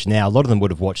you coach now, a lot of them would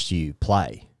have watched you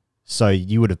play, so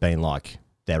you would have been like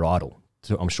their idol.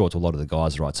 I'm sure to a lot of the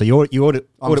guys, right? So I'm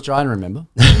Australian, remember?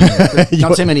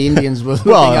 Not too many Indians were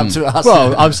looking up to us.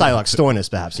 Well, I'm saying like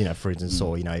Stoinis, perhaps, for instance,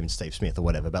 or even Steve Smith or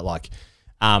whatever. But like,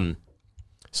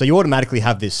 so you automatically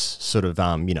have this sort of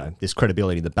this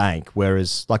credibility in the bank.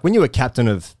 Whereas like when you were captain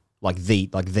of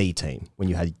the team, when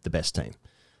you had the best team,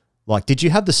 like did you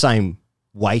have the same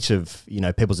weight of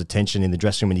people's attention in the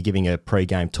dressing room when you're giving a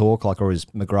pre-game talk, like, or is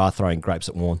McGrath throwing grapes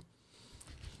at Warne?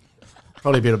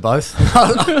 Probably a bit of both.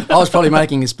 I was probably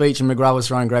making a speech and McGrath was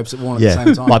throwing grapes at Warne at the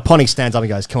same time. Like Ponting stands up and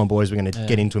goes, "Come on, boys, we're going to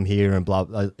get into him here," and blah.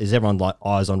 Is everyone like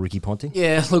eyes on Ricky Ponting?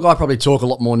 Yeah, look, I probably talk a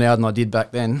lot more now than I did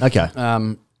back then. Okay.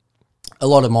 A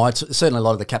lot of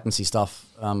the captaincy stuff,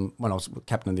 when I was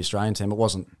captain of the Australian team, it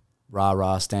wasn't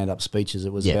rah-rah stand-up speeches.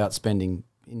 It was about spending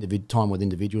time with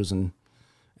individuals and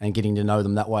getting to know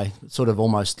them that way. It's sort of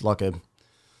almost like I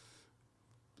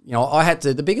had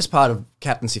to. The biggest part of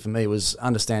captaincy for me was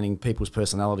understanding people's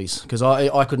personalities, because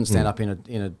I couldn't stand up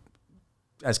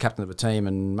as captain of a team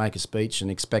and make a speech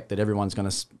and expect that everyone's going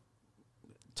to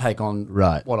take on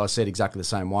what I said exactly the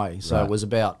same way. So it was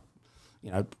about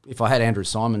you know, if I had Andrew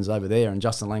Simons over there and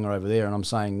Justin Langer over there and I'm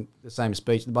saying the same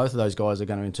speech, both of those guys are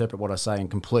going to interpret what I say in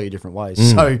completely different ways.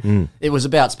 It was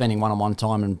about spending one-on-one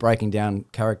time and breaking down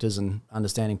characters and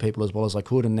understanding people as well as I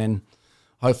could, and then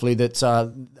hopefully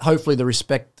the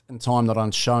respect and time that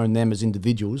I'd shown them as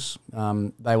individuals,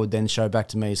 they would then show back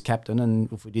to me as captain,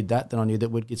 and if we did that, then I knew that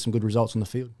we'd get some good results on the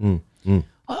field.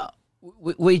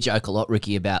 We joke a lot,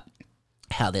 Ricky, about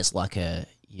how there's like a,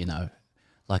 you know,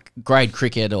 like grade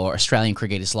cricket or Australian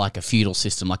cricket is like a feudal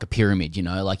system, like a pyramid, you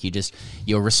know, like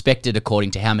you're respected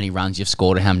according to how many runs you've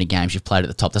scored or how many games you've played at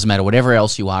the top. Doesn't matter whatever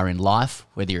else you are in life,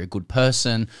 whether you're a good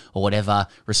person or whatever,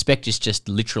 respect is just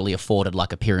literally afforded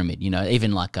like a pyramid, you know,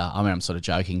 even like, I mean, I'm sort of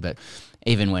joking, but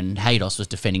even when Haydos was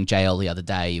defending JL the other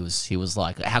day, he was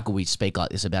like, how could we speak like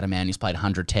this about a man who's played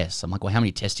 100 tests? I'm like, well, how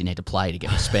many tests do you need to play to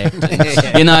get respect?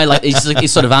 You know, like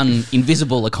it's sort of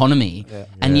invisible economy.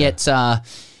 And yet,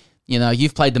 you know,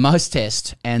 you've played the most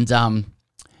tests, and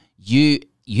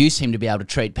you seem to be able to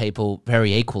treat people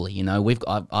very equally. You know,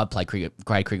 I've played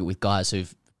grade cricket with guys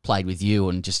who've played with you,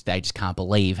 and they just can't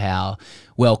believe how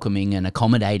welcoming and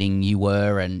accommodating you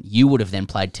were, and you would have then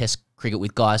played test cricket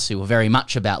with guys who were very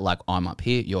much about like, I'm up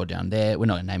here, you're down there. We're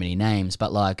not going to name any names,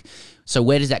 but like, so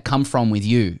where does that come from with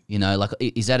you? You know, like,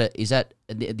 is that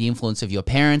the influence of your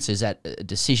parents? Is that a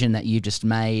decision that you just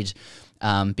made?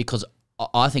 Because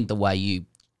I think the way you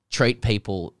treat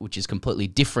people, which is completely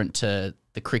different to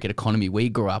the cricket economy we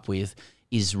grew up with,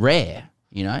 is rare.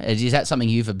 You know, is that something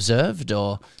you've observed,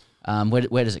 or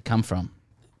where does it come from?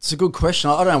 It's a good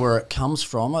question. I don't know where it comes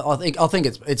from. I think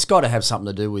it's got to have something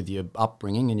to do with your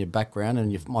upbringing and your background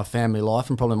and my family life,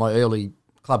 and probably my early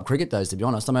club cricket days, to be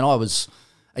honest. I mean, I was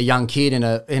a young kid in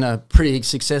a pretty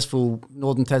successful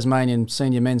Northern Tasmanian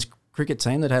senior men's cricket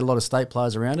team that had a lot of state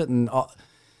players around it, and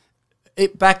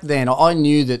back then I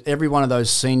knew that every one of those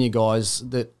senior guys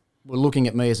that were looking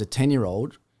at me as a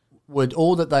 10-year-old,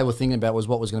 all that they were thinking about was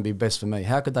what was going to be best for me.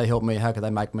 How could they help me? How could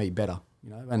they make me better? You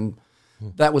know, and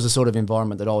that was the sort of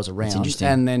environment that I was around. Interesting.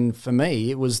 And then for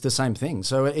me, it was the same thing.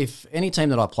 So if any team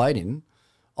that I played in,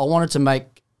 I wanted to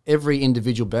make every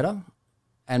individual better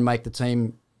and make the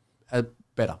team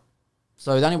better.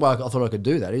 So the only way I thought I could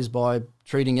do that is by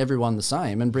treating everyone the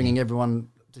same and bringing everyone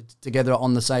together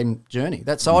on the same journey.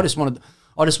 So I just wanted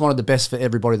the best for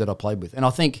everybody that I played with. And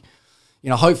I think, you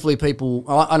know, hopefully people,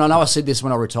 and I know I said this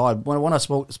when I retired, when I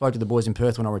spoke to the boys in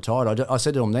Perth when I retired, I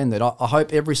said to them then that I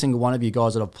hope every single one of you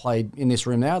guys that I've played in this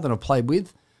room now, that I've played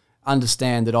with,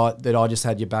 understand that I just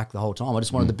had your back the whole time. I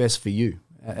just wanted the best for you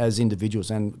as individuals.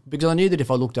 And because I knew that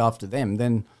if I looked after them,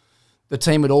 then the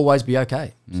team would always be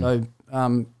okay. So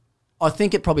I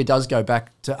think it probably does go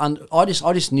back to, I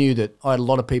just knew that I had a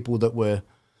lot of people that were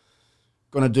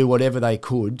going to do whatever they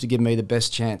could to give me the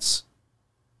best chance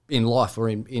in life or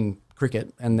in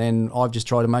cricket, and then I've just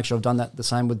tried to make sure I've done that the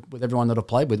same with everyone that I've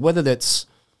played with, whether that's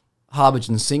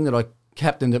Harbhajan Singh that I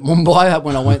captained at Mumbai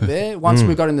when I went there. Once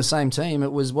we got in the same team,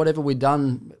 it was whatever we'd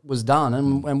done was done,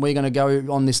 and we're going to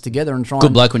go on this together and try.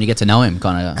 Good bloke when you get to know him,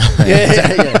 kind of.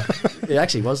 Yeah. He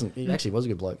actually wasn't. He actually was a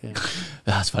good bloke. Yeah.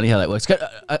 It's funny how that works.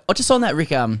 Just on that,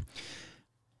 Rick, and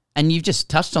you've just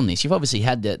touched on this. You've obviously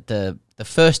had the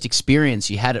first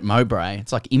experience you had at Mowbray.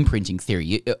 It's like imprinting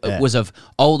theory. It was of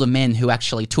older men who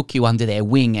actually took you under their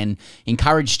wing and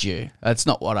encouraged you. That's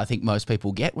not what I think most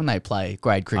people get when they play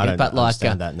grade cricket. I don't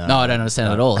understand that. No, I don't understand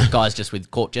it at all. The guys just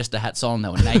with court jester hats on, they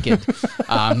were naked.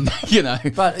 You know,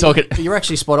 but you're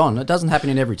actually spot on. It doesn't happen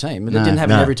in every team. It didn't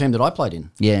happen in every team that I played in.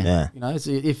 Yeah. You know,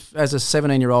 if as a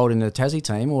 17-year-old in a Tassie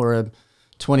team or a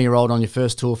 20-year-old on your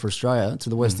first tour for Australia to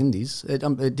the West Indies, it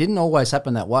didn't always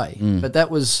happen that way. But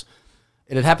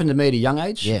it had happened to me at a young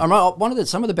age. Yeah. I remember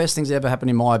some of the best things that ever happened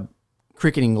in my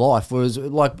cricketing life was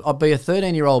like I'd be a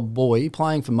 13-year-old boy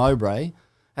playing for Mowbray,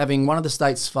 having one of the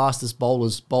state's fastest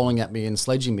bowlers bowling at me and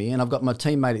sledging me, and I've got my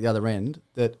teammate at the other end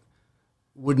that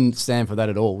wouldn't stand for that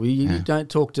at all. You don't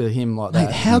talk to him like that.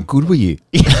 Mate, how good were you?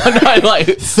 No, like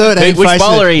 13. Which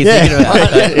bowler are you thinking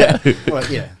about?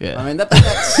 Well, yeah. I mean,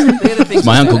 that's they're the things.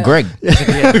 My uncle Greg.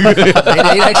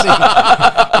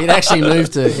 He'd actually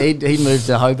moved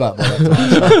to Hobart by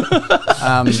that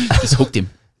time. So, Just hooked him.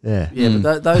 Yeah.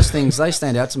 but those things, they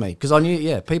stand out to me because I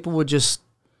knew, people were just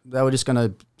going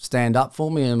to stand up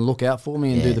for me and look out for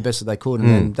me and do the best that they could, and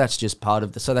then that's just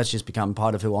that's just become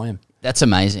part of who I am. That's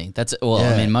amazing.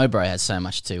 I mean, Mowbray has so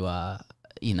much to,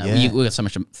 we've got so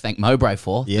much to thank Mowbray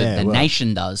for. Yeah, the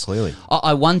nation does. Clearly.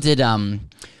 I wondered,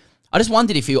 I just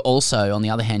wondered if you also, on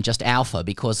the other hand, just alpha,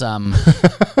 because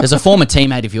there's a former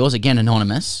teammate of yours, again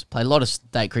anonymous, played a lot of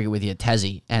state cricket with you at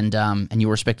Tassie, and you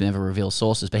were respected, never reveal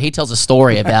sources, but he tells a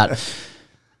story about,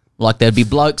 like, there'd be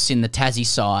blokes in the Tassie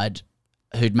side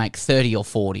who'd make 30 or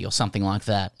 40 or something like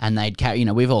that, and they'd carry, you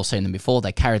know, we've all seen them before,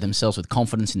 they carry themselves with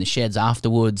confidence in the sheds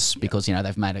afterwards because, you know,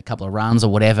 they've made a couple of runs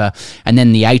or whatever, and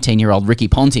then the 18-year-old Ricky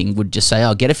Ponting would just say,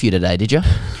 "Oh, get a few today, did you?"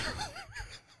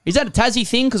 Is that a Tassie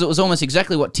thing? Because it was almost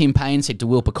exactly what Tim Payne said to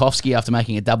Will Pukowski after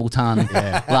making a double ton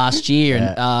last year.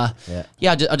 And I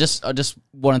just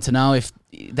wanted to know if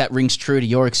that rings true to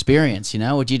your experience, you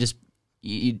know, or do you just...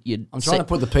 I'm trying to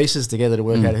put the pieces together to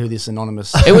work out who this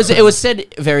anonymous... It was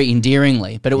said very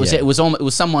endearingly, but it was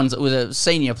a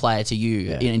senior player to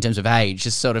you in terms of age,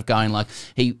 just sort of going like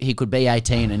he could be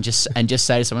 18 and just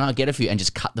say to someone, "Oh, get a few," and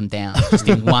just cut them down just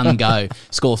in one go,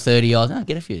 score 30 odds. "Oh,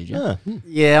 get a few, did you?"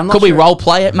 Yeah, I'm not Could sure. we role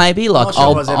play it maybe? Like, I'm not sure I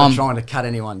was ever trying to cut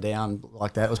anyone down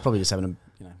like that. It was probably just having a,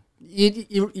 you know,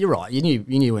 you're right. You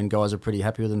knew when guys are pretty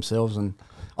happy with themselves, and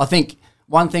I think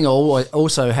one thing I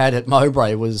also had at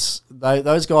Mowbray was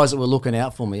those guys that were looking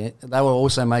out for me. They were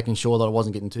also making sure that I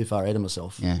wasn't getting too far ahead of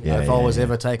myself. If I was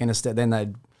ever taking a step,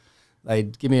 then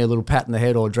they'd give me a little pat in the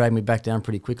head or drag me back down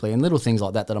pretty quickly, and little things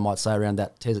like that I might say around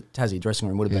that Tassie dressing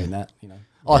room would have been that, you know.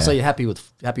 Oh, so you're happy with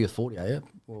 40, are you?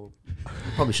 Well, you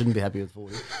probably shouldn't be happy with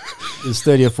 40. Because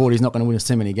 30 or 40 is not going to win us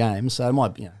too many games, so it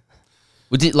might, you know.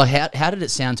 How did it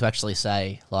sound to actually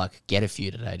say, like, get a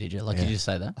few today, did you? Like, did you just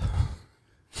say that?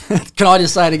 Can I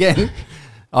just say it again?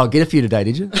 "I'll get a few today,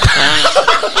 did you?" I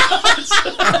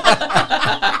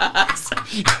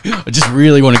just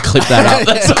really want to clip that up.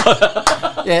 That's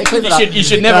Yeah, clip it up. you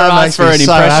should never That ask makes for me an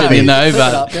so impression, happy. you know,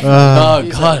 but... oh,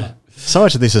 God. So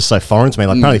much of this is so foreign to me.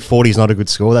 Like apparently 40 is not a good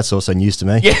score. That's also news to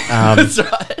me. Yeah, that's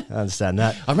right. I understand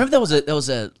that. I remember there was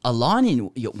a line in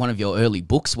one of your early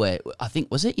books where I think,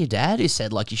 was it your dad who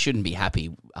said, like, you shouldn't be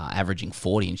happy averaging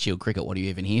 40 in Shield cricket. What are you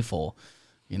even here for?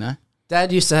 You know?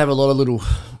 Dad used to have a lot of little...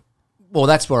 Well,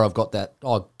 that's where I've got that.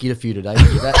 "Oh, get a few today." It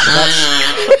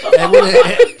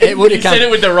would have come... said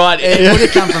it with the right... It would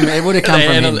have come from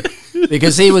him.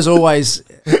 Because he was always...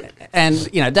 And,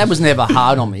 you know, Dad was never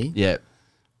hard on me. Yeah.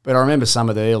 But I remember some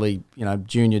of the early, you know,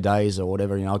 junior days or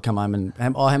whatever, you know, I'd come home and,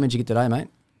 "Oh, how many did you get today, mate?"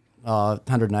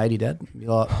 180, Dad." Be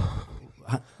like,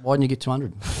 "Why didn't you get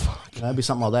 200? You know, it'd be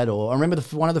something like that. Or I remember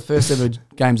one of the first ever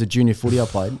games of junior footy I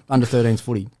played, under 13s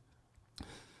footy.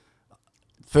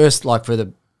 First, like for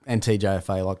the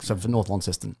NTJFA, like so for North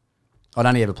Launceston. I'd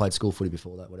only ever played school footy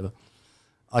before that, whatever.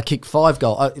 I kicked 5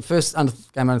 goals. First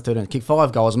game under 13, kicked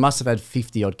 5 goals. I must have had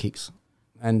 50 odd kicks.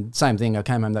 And same thing, I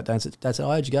came home that day and said, "Dad said,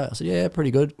 oh, how'd you go?" I said, "Yeah, pretty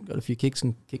good. Got a few kicks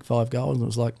and kicked 5 goals." And it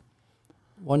was like,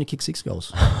 "Why didn't you kick 6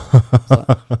 goals?" Like,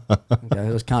 okay, I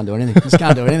just can't do anything. Just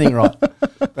can't do anything right.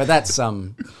 But that's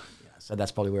so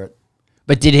that's probably where it.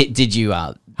 But did you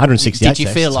 168 did you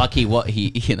tests. feel like he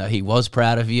was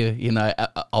proud of you, you know,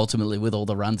 ultimately with all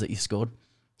the runs that you scored?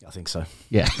 I think so.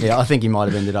 Yeah. Yeah, I think he might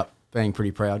have ended up being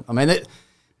pretty proud. I mean,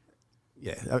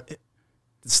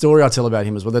 the story I tell about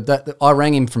him is, well, I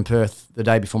rang him from Perth the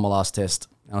day before my last test,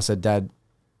 and I said, "Dad,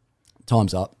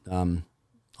 time's up. I'm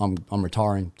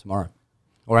retiring tomorrow,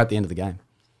 or at the end of the game."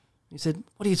 He said,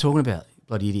 "What are you talking about, you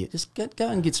bloody idiot? Just go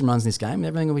and get some runs in this game, and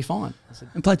everything will be fine." I said,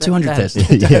 And played 200 tests.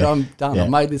 Dad, I'm done. Yeah. I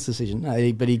made this decision.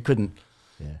 No, but he couldn't.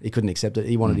 Yeah. He couldn't accept it.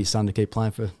 He wanted his son to keep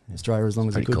playing for Australia as long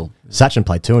as he Pretty could. cool. Sachin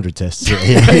played 200 tests. He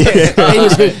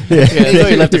was good. Yeah, I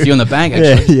thought you left a few in the bank,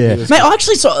 actually. Yeah. Mate, I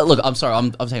actually saw... Look, I'm sorry,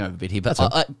 I'm taking over a bit here,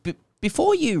 but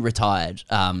before you retired,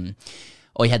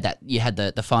 or you had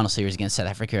the final series against South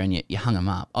Africa and you hung them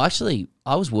up, I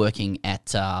was working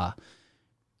at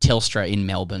Telstra in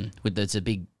Melbourne. There's a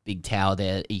big tower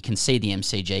there. You can see the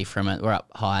MCG from it. We're up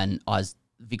high, and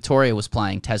Victoria was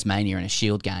playing Tasmania in a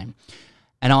Shield game.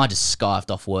 And I just skived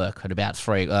off work at about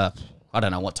 3, I don't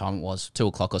know what time it was, 2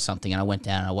 o'clock or something, and I went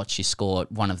down and I watched you score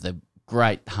one of the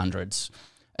great hundreds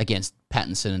against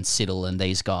Pattinson and Siddle and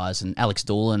these guys, and Alex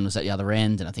Doolan was at the other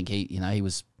end, and I think he'd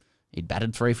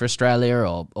batted 3 for Australia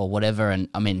or whatever, and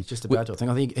I mean... Just about to, I think.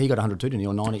 I think he got 102, didn't he,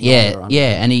 or 90?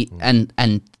 Yeah, and he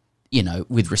and you know,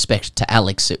 with respect to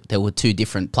Alex, there were 2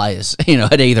 different players, you know,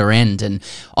 at either end, and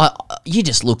you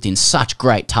just looked in such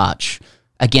great touch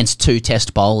against 2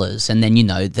 test bowlers, and then, you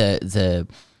know, the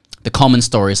common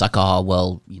story is like, oh,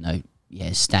 well, you know,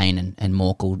 yeah, Stain and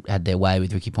Morkel had their way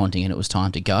with Ricky Ponting and it was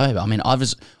time to go. I mean, I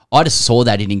just saw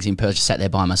that innings in Perth, just sat there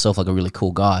by myself like a really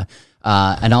cool guy,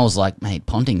 and I was like, mate,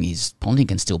 Ponting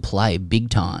can still play big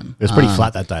time. It was pretty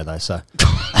flat that day, though, so...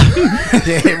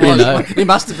 Yeah, it was. You know. It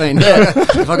must have been.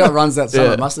 If I got runs that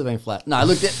summer, it must have been flat. No,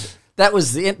 look, that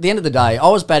was the end of the day. I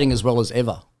was batting as well as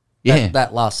ever. Yeah.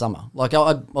 That last summer. Like,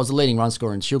 I was the leading run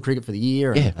scorer in Shield cricket for the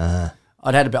year. And Yeah.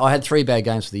 I had 3 bad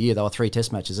games for the year. There were 3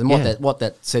 test matches. And what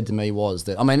that said to me was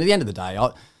that, I mean, at the end of the day,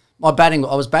 My batting,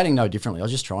 I was batting no differently. I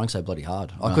was just trying so bloody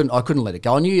hard. I couldn't let it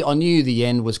go. I knew the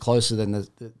end was closer than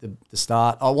the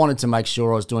start. I wanted to make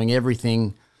sure I was doing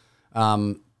everything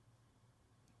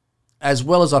as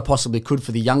well as I possibly could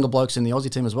for the younger blokes in the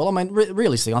Aussie team as well. I mean,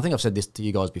 realistically, I think I've said this to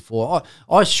you guys before.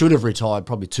 I should have retired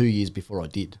probably 2 years before I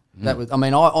did. That was, I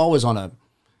mean, I was on a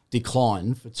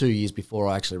decline for 2 years before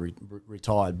I actually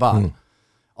retired, but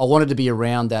I wanted to be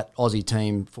around that Aussie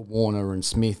team for Warner and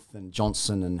Smith and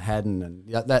Johnson and Haddon and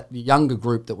that younger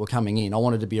group that were coming in. I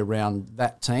wanted to be around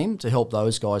that team to help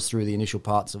those guys through the initial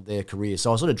parts of their career.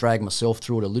 So I sort of dragged myself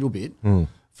through it a little bit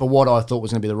for what I thought was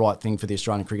going to be the right thing for the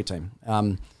Australian cricket team.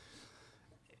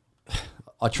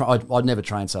 I'd never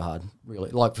trained so hard,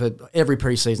 really. Like for every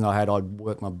pre-season I had, I'd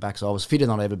work my back, so I was fitter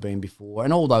than I'd ever been before.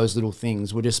 And all those little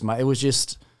things were just, it was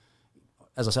just,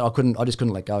 as I said, I just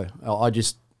couldn't let go. I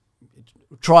just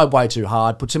tried way too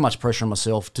hard, put too much pressure on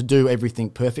myself to do everything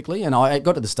perfectly. And I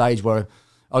got to the stage where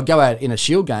I'd go out in a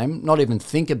Shield game, not even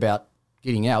think about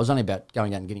getting out. It was only about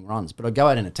going out and getting runs. But I'd go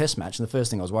out in a test match, and the first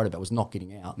thing I was worried about was not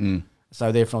getting out.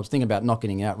 So therefore, I was thinking about not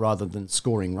getting out rather than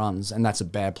scoring runs, and that's a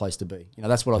bad place to be. You know,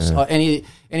 that's what any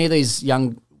of these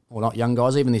young, or not young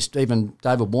guys, even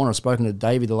David Warner. I've spoken to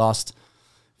Davey the last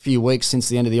few weeks since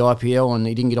the end of the IPL, and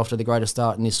he didn't get off to the greatest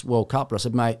start in this World Cup. But I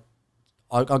said, mate,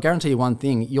 I'll guarantee you one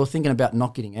thing: you're thinking about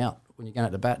not getting out when you're going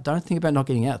at the bat. Don't think about not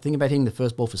getting out. Think about hitting the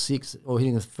first ball for 6 or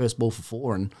hitting the first ball for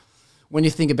 4. And when you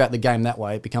think about the game that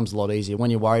way, it becomes a lot easier.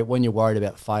 When you're worried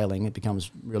about failing, it becomes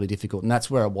really difficult. And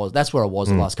that's where I was. That's where I was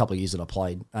the last couple of years that I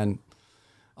played. And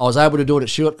I was able to do it at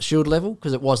Shield level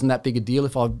because it wasn't that big a deal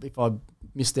if I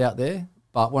missed out there.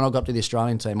 But when I got to the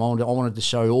Australian team, I wanted to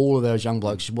show all of those young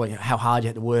blokes how hard you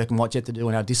had to work and what you had to do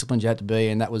and how disciplined you had to be.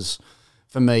 And that was,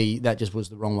 for me, that just was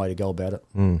the wrong way to go about it.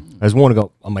 Has Warner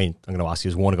got, I mean, I'm going to ask you,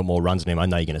 has Warner got more runs than him? I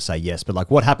know you're going to say yes, but like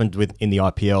what happened in the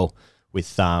IPL with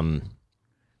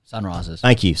Sunrisers.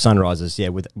 Thank you, Sunrisers. Yeah,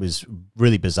 it was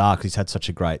really bizarre because he's had such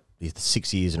a great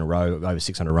 6 years in a row, over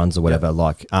 600 runs or whatever.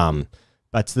 But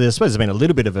I suppose there's been a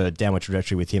little bit of a downward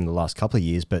trajectory with him the last couple of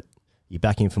years, but you're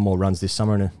backing him for more runs this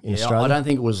summer in Australia? I don't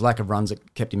think it was lack of runs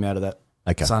that kept him out of that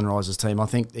Sunrisers team. I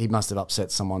think he must have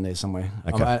upset someone there somewhere.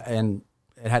 And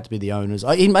it had to be the owners.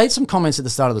 He made some comments at the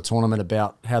start of the tournament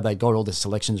about how they got all the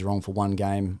selections wrong for one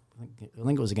game. I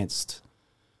think it was against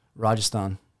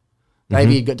Rajasthan.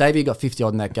 Davey got 50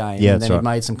 odd in that game, and then he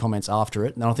made some comments after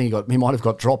it. And I think he might have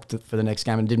got dropped for the next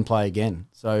game and didn't play again.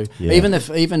 So even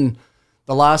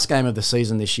the last game of the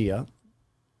season this year,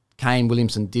 Kane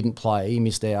Williamson didn't play. He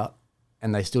missed out,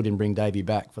 and they still didn't bring Davey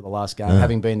back for the last game,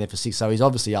 having been there for 6. So he's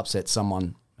obviously upset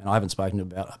someone, and I haven't spoken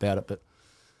about it. But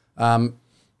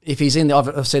if he's in,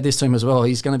 I've said this to him as well.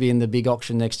 He's going to be in the big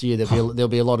auction next year. There'll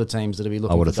be a lot of teams that'll be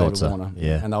looking for David Warner,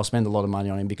 and they'll spend a lot of money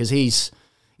on him because his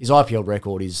IPL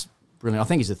record is brilliant. I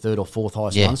think he's the 3rd or 4th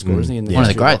highest run scorer, isn't he? One of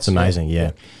the greats. It's amazing,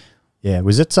 yeah.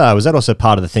 Was that also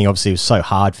part of the thing? Obviously, it was so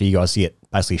hard for you guys to get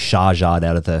basically Shahjad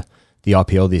out of the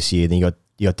IPL this year. Then you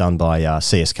got done by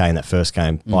CSK in that first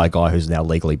game by a guy who's now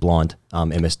legally blind,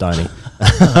 MS Dhoni.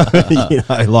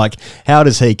 How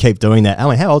does he keep doing that? I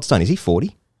mean, how old's Dhoni? Is he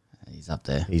 40? He's up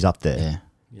there. Yeah.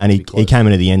 And he came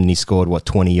into the end and he scored,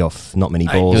 20 off not many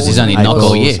balls. It was his only knock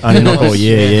all year.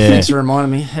 Thanks for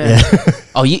reminding me.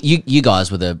 Oh, you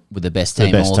guys were the best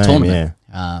team all tournament.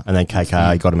 Yeah. And then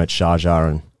KKR got him at Sharjah.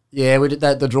 And we did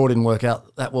that. The draw didn't work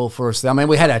out that well for us. I mean,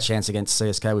 we had our chance against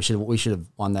CSK. We should have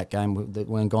won that game.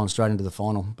 We gone straight into the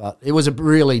final. But it was a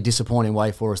really disappointing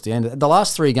way for us to end it. The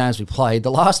last 3 games we played,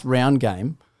 the last round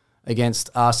game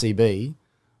against RCB,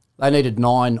 they needed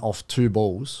 9 off 2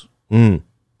 balls.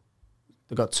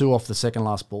 They got 2 off the second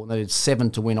last ball. They did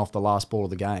 7 to win off the last ball of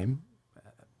the game.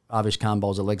 Arvish Khan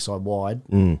bowls a leg side wide,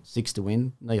 6 to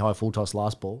win. Knee high full toss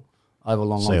last ball. Over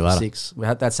long on for 6.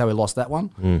 That's how we lost that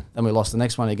one. Then we lost the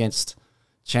next one against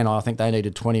Chennai. I think they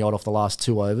needed 20 odd off the last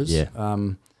 2 overs.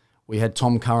 We had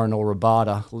Tom Curran or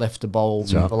Rabada left to bowl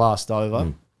the last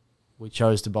over. We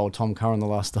chose to bowl Tom Curran the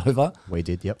last over. We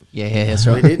did, yep. Yeah, that's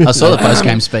right. I saw the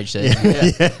post-game speech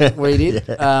there. We did.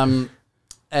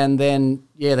 And then,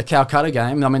 the Calcutta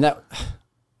game, I mean,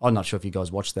 I'm not sure if you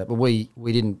guys watched that, but we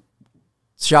didn't.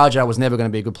 Sharjah was never going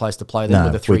to be a good place to play them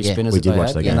with the 3 spinners that they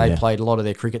had. And they played a lot of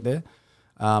their cricket there.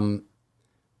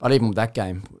 But even with that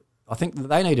game, I think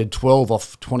they needed 12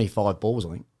 off 25 balls,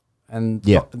 I think. And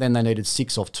then they needed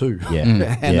 6 off 2. And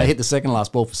they hit the second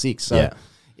last ball for 6. So,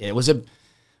 it was a...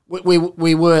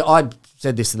 We were. I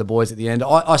said this to the boys at the end.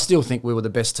 I still think we were the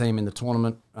best team in the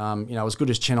tournament. As good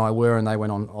as Chennai were, and they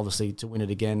went on obviously to win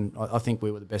it again. I think we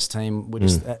were the best team. We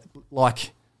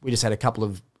just had a couple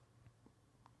of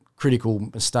critical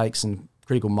mistakes and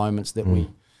critical moments that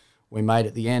we made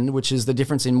at the end, which is the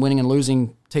difference in winning and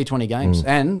losing T20 games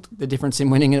and the difference in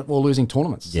winning or losing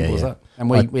tournaments. Simple as that. And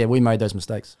we made those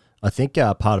mistakes. I think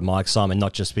part of my excitement,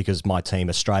 not just because my team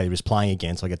Australia is playing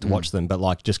again, so I get to watch them, but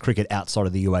like just cricket outside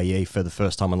of the UAE for the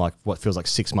first time in like what feels like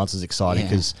 6 months is exciting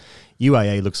because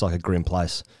UAE looks like a grim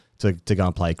place to go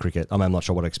and play cricket. I mean, I'm not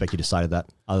sure what I expect you to say to that,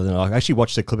 other than I actually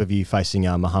watched a clip of you facing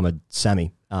Mohammed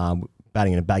Sami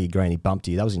batting in a baggy green. He bumped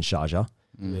you. That was in Sharjah,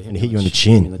 and he hit you on the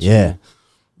chin.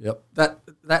 Yep.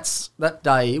 That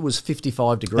day it was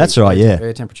 55 degrees. That's right.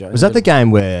 Air temperature. Was that the game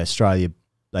where Australia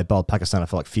they bowled Pakistan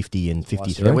for like 50 and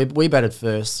 53? Yeah, we batted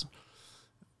first.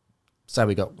 So I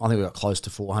think we got close to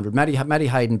 400. Matty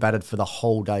Hayden batted for the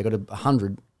whole day. Got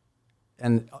 100.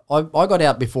 And I got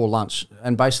out before lunch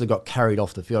and basically got carried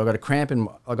off the field. I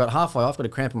got halfway off, got a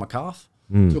cramp in my calf.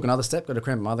 Took another step, got a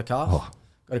cramp in my other calf.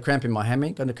 Got a cramp in my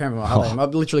hammy, got a cramp in my other hammy. I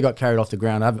literally got carried off the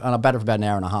ground and I batted for about an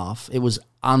hour and a half. It was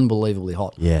unbelievably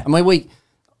hot. Yeah. I mean,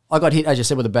 I got hit, as you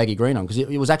said, with a baggy green on because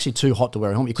it was actually too hot to wear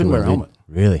a helmet. You couldn't wear a helmet.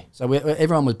 Really? So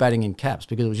everyone was batting in caps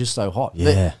because it was just so hot.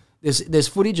 Yeah. There's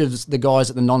footage of the guys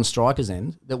at the non-strikers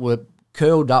end that were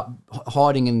curled up,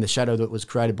 hiding in the shadow that was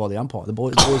created by the umpire. The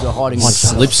boys are hiding in the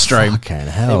Slipstream. Fucking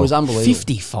hell. It was unbelievable.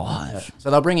 55. Yeah.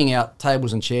 So they're bringing out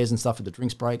tables and chairs and stuff at the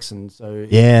drinks breaks, and so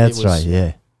that's it was right.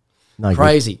 Yeah. No,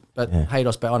 crazy. But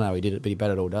Haydos, I know he did it, but he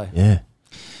batted all day. Yeah.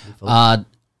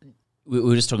 We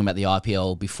were just talking about the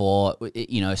IPL before.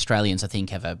 You know, Australians, I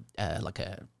think, have a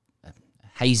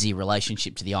hazy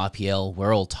relationship to the IPL.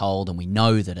 We're all told and we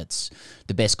know that it's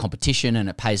the best competition and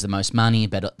it pays the most money,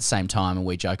 but at the same time, and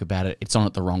we joke about it, it's on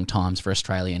at the wrong times for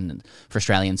Australians,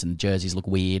 and the jerseys look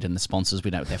weird and the sponsors,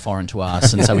 we don't, they're foreign to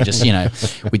us, and so we just, you know,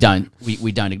 we don't,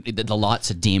 the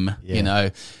lights are dim, you know,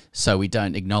 so we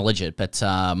don't acknowledge it. But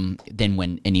then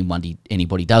when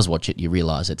anybody does watch it, you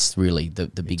realise it's really the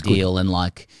big deal, and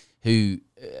like who.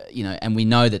 You know, and we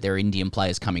know that there are Indian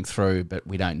players coming through, but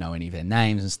we don't know any of their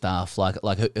names and stuff.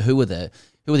 Like who are the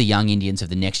young Indians of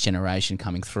the next generation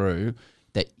coming through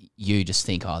that you just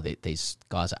think, oh, these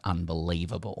guys are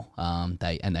unbelievable.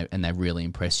 They really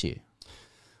impress you.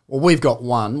 Well, we've got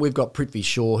one. We've got Prithvi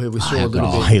Shaw, who we saw a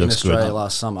little bit in Australia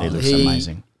last summer. He looks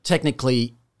amazing.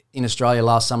 Technically, in Australia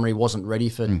last summer, he wasn't ready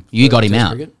for. You got him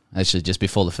out. Cricket. Actually, just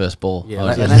before the first ball.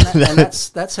 Yeah, and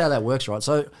that's how that works, right?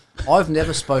 So I've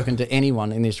never spoken to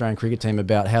anyone in the Australian cricket team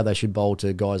about how they should bowl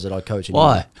to guys that I coach.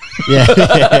 Why? Yeah.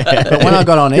 But when I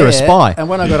got on air, you're a spy. And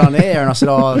when I got on air, and I said,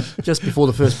 "Oh, just before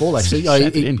the first ball, actually,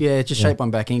 just shape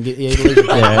one back in,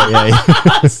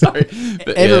 Sorry.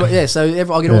 But So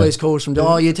I get all these calls from,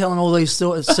 "Oh, you're telling all these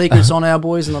secrets on our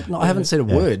boys," and I haven't said a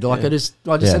word. Like I just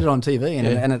said it on TV,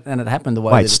 and it happened the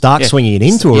way. Wait, Stark swinging it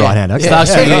into a right hand. Okay. Stark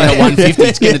swinging it at 150.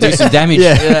 It's going to do some damage.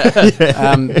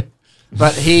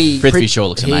 But Prithvi Shaw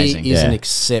looks amazing. He is an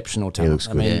exceptional talent. He looks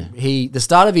good. I mean, the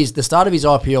start of his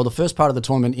IPL, the first part of the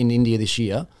tournament in India this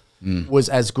year, was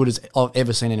as good as I've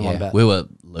ever seen anyone bat. We were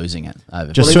losing it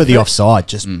over. Just through the offside.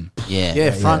 Just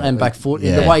front and back foot.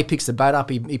 The way he picks the bat up,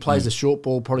 he plays the short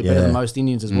ball probably better than most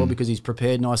Indians as well because he's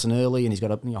prepared nice and early and he's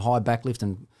got a high back lift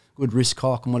and good wrist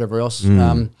cock and whatever else.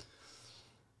 I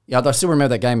still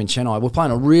remember that game in Chennai. We're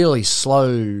playing a really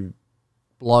slow,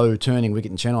 low turning wicket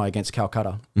in Chennai against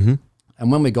Calcutta.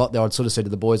 And when we got there, I'd sort of said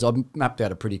to the boys, I mapped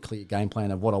out a pretty clear game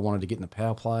plan of what I wanted to get in the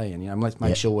power play, and let's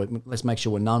make sure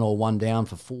we're none or one down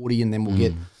for 40, and then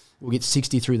we'll get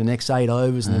 60 through the next 8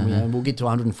 overs, and then we'll get to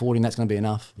 140, and that's going to be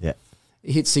enough. Yeah.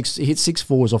 He hit six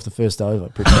fours off the first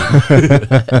over,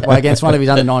 against one of his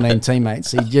under 19 teammates.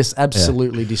 He just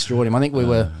absolutely destroyed him. I think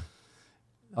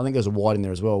there was a wide in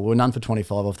there as well. We were none for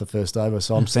 25 off the first over,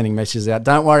 so I'm sending messages out.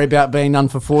 Don't worry about being none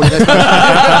for 40.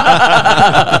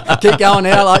 Keep going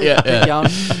now. Keep going.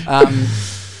 I'm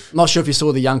not sure if you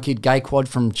saw the young kid Gaikwad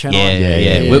from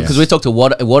Chennai. Because we talked to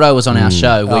Watto was on our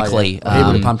show weekly. He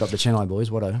would have pumped up the Chennai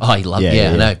boys, Watto. Oh, he loved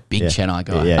I know, big Chennai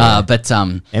guy. But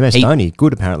MS Dhoni,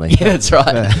 good apparently. Yeah, that's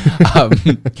right.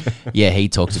 He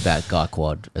talked about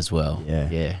Gaikwad as well.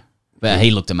 Yeah. But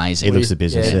he looked amazing. He looks the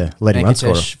business, Leading run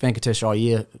scorer. Venkatesh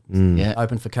Iyer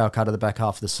opened for Calcutta the back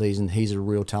half of the season. He's a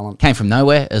real talent. Came from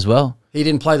nowhere as well. He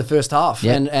didn't play the first half.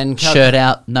 And shirt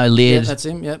out, no lid. Yeah, that's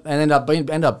him, And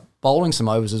ended up bowling some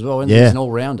overs as well. He's an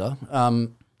all-rounder.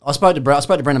 I spoke to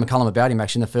Brendan McCullum about him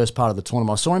actually in the first part of the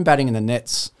tournament. I saw him batting in the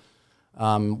nets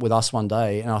with us one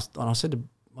day, and I said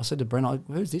to Brendan,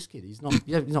 "Who's this kid? He's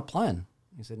not playing."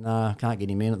 He said, "No, can't get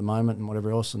him in at the moment," and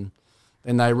whatever else. And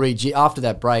then after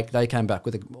that break, they came back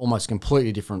with an almost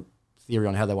completely different theory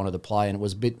on how they wanted to play, and it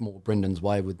was a bit more Brendan's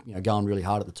way with going really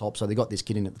hard at the top. So they got this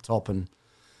kid in at the top, and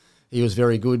he was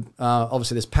very good.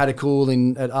 Obviously, there's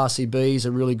Padikul at RCB. He's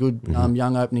a really good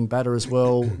young opening batter as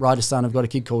well. Rajasthan have got a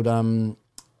kid called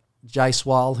Jay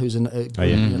Swale, who's an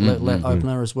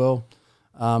opener as well.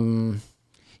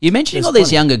 You're mentioning all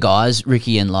these younger guys,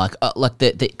 Ricky, and like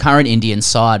the current Indian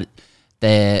side.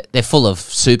 They're full of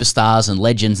superstars and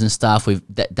legends and stuff. They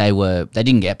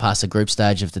didn't get past the group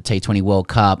stage of the T20 World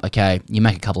Cup. Okay, you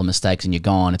make a couple of mistakes and you're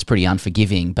gone. It's pretty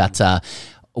unforgiving. But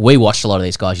we watched a lot of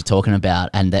these guys you're talking about,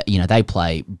 and that they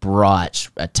play bright,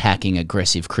 attacking,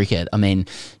 aggressive cricket. I mean,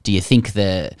 do you think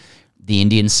the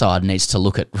Indian side needs to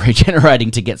look at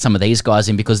regenerating to get some of these guys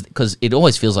in, because it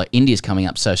always feels like India's coming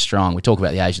up so strong. We talk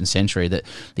about the Asian century, that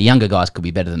the younger guys could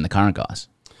be better than the current guys.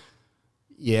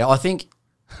 Yeah, I think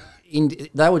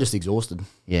they were just exhausted.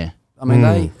 Yeah. I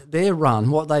mean, their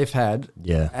run, what they've had,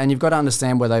 and you've got to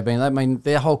understand where they've been. I mean,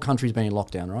 their whole country's been in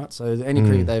lockdown, right? So any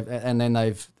cricket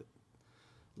they've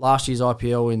last year's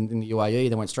IPL in the UAE,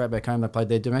 they went straight back home. They played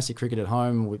their domestic cricket at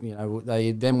home.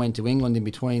 They then went to England in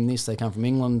between this. They come from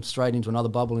England straight into another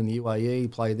bubble in the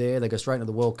UAE, play there. They go straight into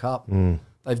the World Cup.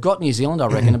 They've got New Zealand, I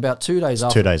reckon, about 2 days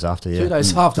after. 2 days after, yeah. 2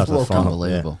 days after the World Cup.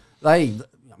 Unbelievable. But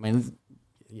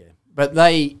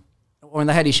they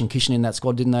had Ishan Kishan in that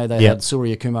squad, didn't they? They had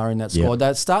Surya Kumar in that squad.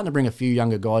 They're starting to bring a few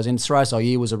younger guys in. Shreyas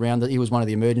Iyer was around. He was one of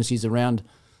the emergencies around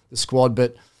the squad,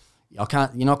 but you're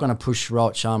not going to push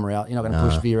Rohit Sharma out. You're not going to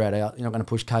push Virat out. You're not going to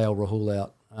push KL Rahul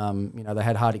out. They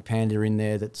had Hardik Pandya in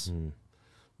there. That's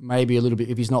maybe a little bit.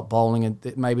 If he's not bowling,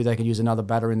 maybe they could use another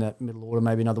batter in that middle order.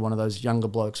 Maybe another one of those younger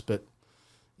blokes. But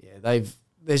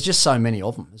there's just so many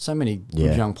of them. There's so many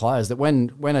good young players that when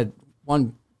one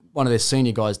of their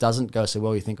senior guys doesn't go so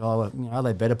well, you think, are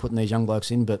they better putting these young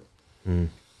blokes in? But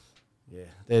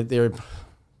they've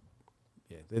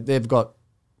got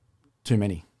too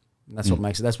many. And that's what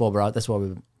makes it. That's why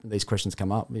these questions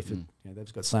come up. If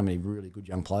they've got so many really good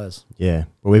young players. Yeah,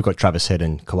 well, we've got Travis Head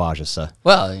and Khawaja, so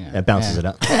it balances it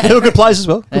up. They're good players as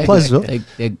well. They're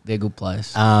good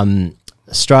players.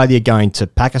 Australia going to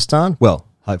Pakistan. Well,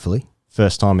 hopefully,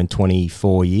 first time in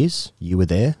 24 years. You were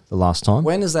there the last time.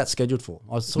 When is that scheduled for?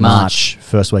 March,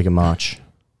 first week of March.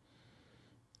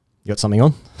 You got something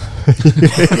on?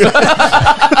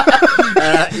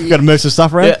 You got to move some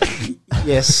stuff around.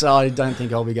 Yes, I don't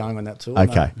think I'll be going on that tour.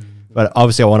 Okay. No. But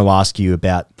obviously I want to ask you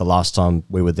about the last time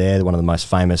we were there, one of the most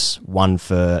famous, one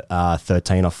for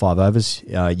 13 off 5 overs.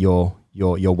 Your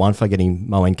one for getting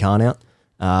Moeen Khan out.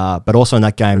 But also in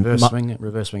that game...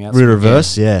 Reverse swing out.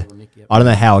 Reverse, yeah. I don't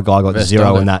know how a guy got reverse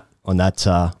 0 on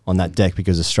that deck,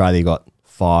 because Australia got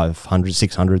 500,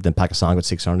 600, then Pakistan got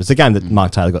 600. It's a game that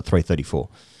Mark Taylor got 334.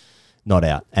 Not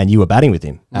out. And you were batting with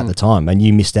him at the time, and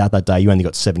you missed out that day. You only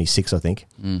got 76, I think.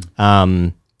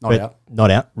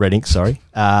 Not out. Red ink, sorry.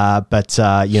 But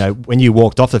when you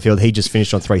walked off the field, he just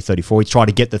finished on 334. He tried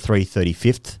to get the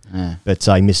 335th, but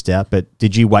he missed out. But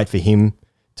did you wait for him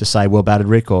to say, well batted,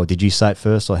 Rick, or did you say it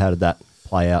first, or how did that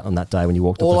play out on that day when you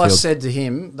walked off the field? All I said to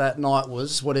him that night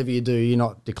was, whatever you do, you're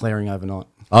not declaring overnight.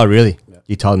 Oh, really? Yeah.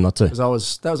 You told him not to? Because I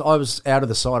was out of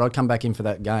the side. I'd come back in for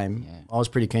that game. Yeah. I was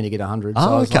pretty keen to get 100. Oh, so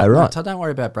I was okay, right. No, don't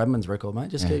worry about Bradman's record, mate.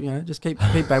 Just keep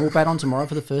bat. We'll bat on tomorrow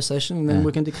for the first session, and then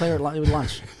we can declare it with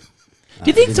lunch. Do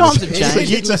you think times have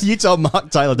changed? You told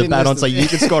Mark Taylor to bat on so you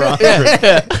could score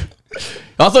 100.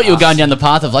 I thought you were going down the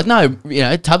path of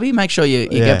Tubby, make sure you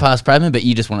get past Bradman, but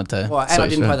you just wanted to. Well, and I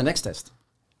didn't play the next test.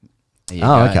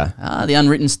 Okay. The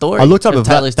unwritten story. I looked up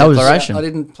Taylor's declaration. I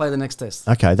didn't play the next test.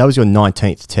 Okay, that was your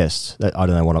 19th test. I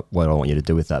don't know what I want you to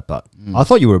do with that, but I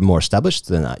thought you were more established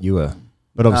than that. You were,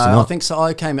 but obviously not. I think so.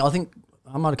 I think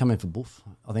I might have come in for Buff.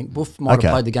 I think Buff might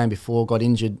have played the game before, got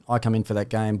injured. I come in for that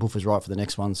game. Buff was right for the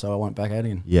next one, so I went back out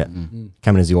again. Yeah,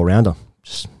 coming as the all-rounder.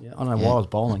 I don't know why I was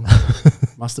bowling.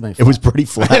 Must have been flat. It was pretty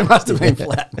flat. It must have been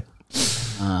flat.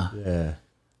 Yeah,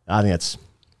 I think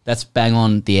that's bang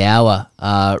on the hour.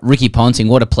 Ricky Ponting,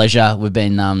 what a pleasure. We've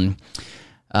been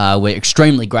we're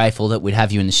extremely grateful that we'd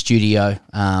have you in the studio.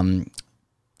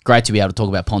 Great to be able to talk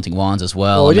about Ponting wines as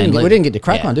well. We didn't get to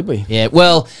crack one, did we? Yeah,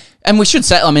 well, and we should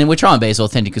say, we try and be as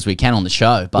authentic as we can on the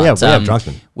show. But we have drunk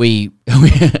them. We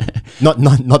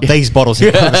not these bottles.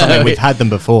 We've had them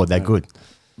before. They're good.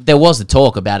 There was the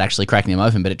talk about actually cracking them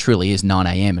open, but it truly is 9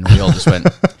 a.m. and we all just went...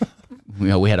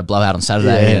 we had a blowout on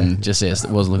Saturday and just it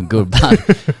wasn't looking good. But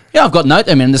I've got notes.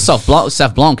 The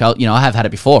Sauv Blanc, I have had it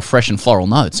before. Fresh and floral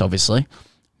notes, obviously.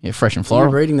 Yeah, fresh and floral.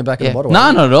 You're reading the back of the bottle.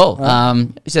 No, not at all.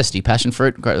 Zesty passion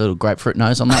fruit, great little grapefruit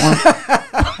nose on that one.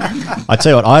 I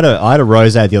tell you what, I had a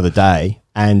rosé the other day,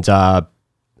 and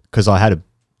because I had a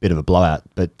bit of a blowout,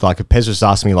 but Pez was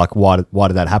asking me why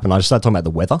did that happen? I just started talking about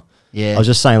the weather. Yeah, I was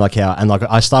just saying how, and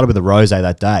I started with a rosé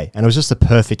that day, and it was just the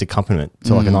perfect accompaniment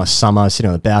to a nice summer, sitting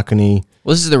on the balcony.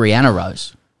 Well, this is the Rihanna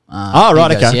rose.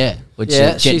 Right, okay. Yeah, Which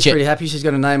Yeah, she's pretty happy. She's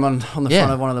got a name on the front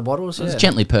of one of the bottles. It's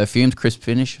gently perfumed, crisp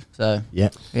finish. So Yeah.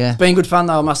 It's been good fun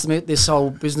though, I must admit. This whole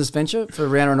business venture for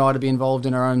Rihanna and I to be involved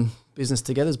in our own business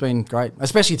together has been great,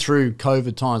 especially through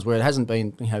COVID times where it hasn't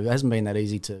been that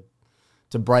easy to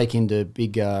break into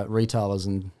big retailers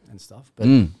and stuff. But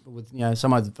with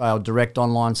some of our direct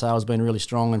online sales been really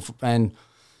strong, and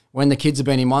when the kids have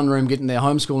been in one room getting their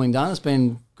homeschooling done, it's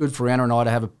been good for Rihanna and I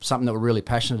to have something that we're really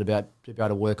passionate about to be able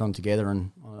to work on together and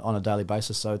on a daily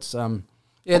basis. So it's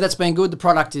that's been good. The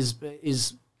product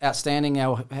is outstanding.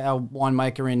 Our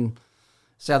winemaker in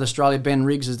South Australia, Ben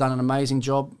Riggs, has done an amazing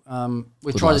job.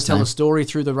 We've tried to tell a story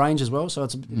through the range as well. So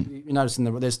it's you notice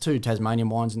there's 2 Tasmanian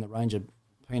wines in the range, a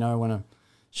Pinot and a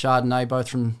Chardonnay, both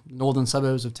from northern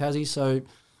suburbs of Tassie. So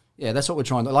yeah, that's what we're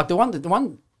trying to like. The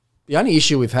only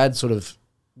issue we've had sort of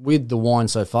with the wine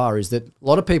so far is that a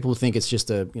lot of people think it's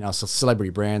just a celebrity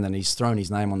brand and he's thrown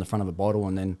his name on the front of a bottle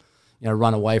and then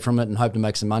run away from it and hope to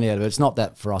make some money out of it. It's not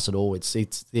that for us at all. It's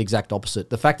the exact opposite.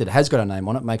 The fact that it has got a name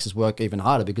on it makes us work even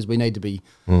harder because we need to be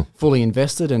fully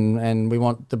invested and we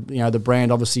want the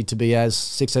brand obviously to be as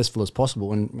successful as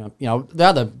possible. And the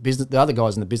other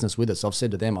guys in the business with us, I've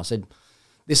said to them, I said,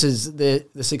 this is the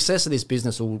success of this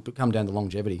business will come down to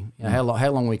longevity. How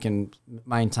long we can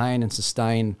maintain and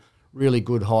sustain really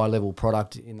good high level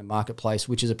product in the marketplace,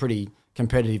 which is a pretty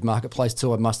competitive marketplace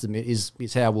too, I must admit, is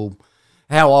how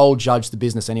I'll judge the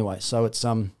business anyway. So it's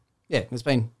it's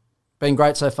been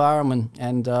great so far,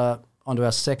 and onto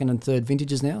our second and third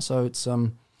vintages now. So it's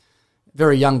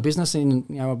very young business, and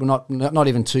we're not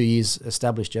even 2 years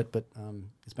established yet, but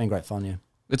it's been great fun. Yeah.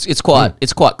 It's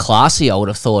quite classy. I would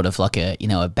have thought of like a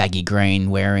baggy green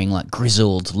wearing like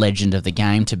grizzled legend of the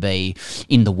game to be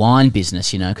in the wine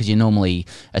business, because you normally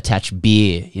attach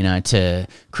beer, to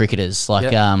cricketers.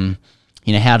 Like,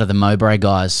 how do the Mowbray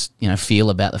guys, feel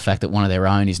about the fact that one of their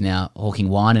own is now hawking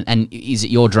wine? And is it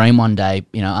your dream one day,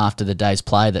 after the day's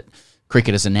play, that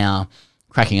cricketers are now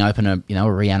cracking open a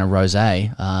Rihanna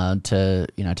rosé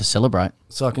to celebrate?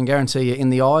 So I can guarantee you, in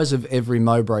the eyes of every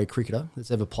Mowbray cricketer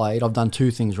that's ever played, I've done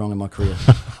 2 things wrong in my career.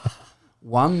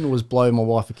 One was blow my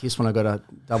wife a kiss when I got a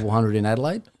double 100 in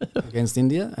Adelaide against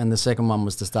India, and the second one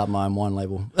was to start my own wine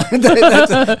label.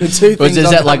 The 2 things. Is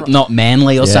that like not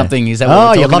manly or something? Is that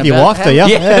what you love your wife, do you?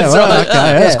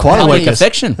 That's quite a public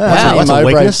affection. Wow, that's a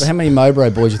weakness. How many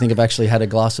Mowbray boys do you think have actually had a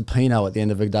glass of Pinot at the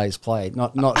end of a day's play?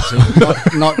 Not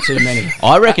too many.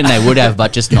 I reckon they would have,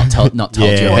 but just not told you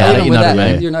about it. You know what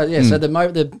I mean? So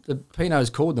the Pinot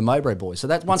is called the Mowbray boy. So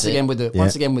that once again with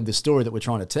the story that we're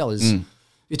trying to tell is.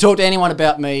 You talk to anyone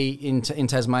about me in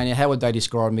Tasmania, how would they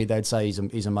describe me? They'd say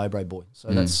he's a Mowbray boy. So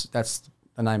that's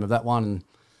the name of that one. And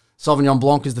Sauvignon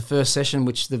Blanc is the first session,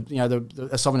 which the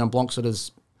Sauvignon Blanc sort of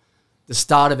is the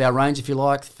start of our range, if you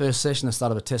like. First session, the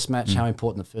start of a test match. How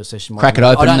important the first session was. Crack it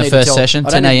open in the first session,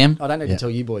 10 a.m. I don't need to tell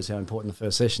you boys how important the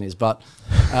first session is, but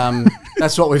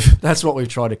that's what we've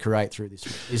tried to create through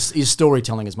this. Is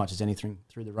storytelling as much as anything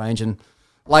through the range. And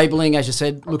labelling, as you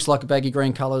said, looks like a baggy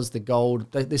green colours. The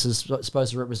gold, this is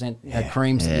supposed to represent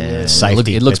creams.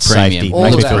 Safety. It looks premium. All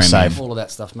of that, safe. All of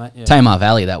that stuff, mate. Yeah. Tamar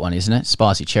Valley, that one, isn't it?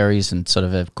 Spicy cherries and sort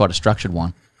of quite a structured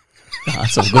one.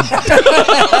 That's all good.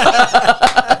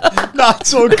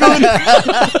 That's all good.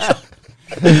 I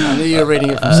knew you were reading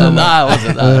it from somewhere. No, I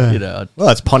wasn't. Well,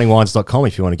 that's pontingwines.com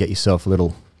if you want to get yourself a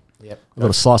little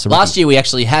slice of Last year we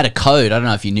actually had a code. I don't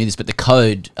know if you knew this, but the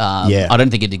code, I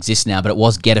don't think it exists now, but it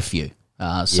was Get a Few.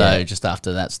 Just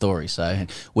after that story, so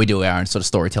we do our own sort of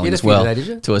storytelling as well.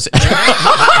 To us,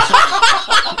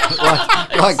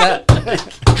 like that.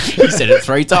 You said it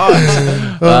 3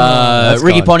 times.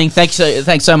 Ricky Ponting, thanks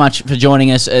so much for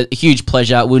joining us. A huge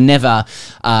pleasure. We'll never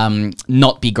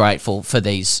not be grateful for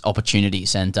these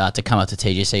opportunities, and to come up to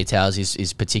TGC Towers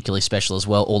is particularly special as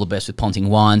well. All the best with Ponting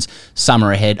Wines.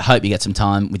 Summer ahead. Hope you get some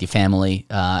time with your family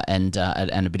and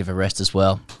a bit of a rest as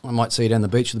well. I might see you down the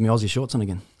beach with my Aussie shorts on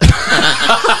again.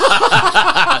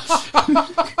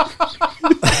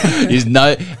 There's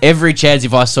every chance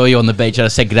if I saw you on the beach and I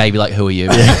said g'day, you'd be like, who are you?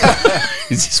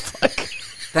 Is this like...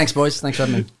 Thanks, boys. Thanks for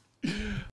having me.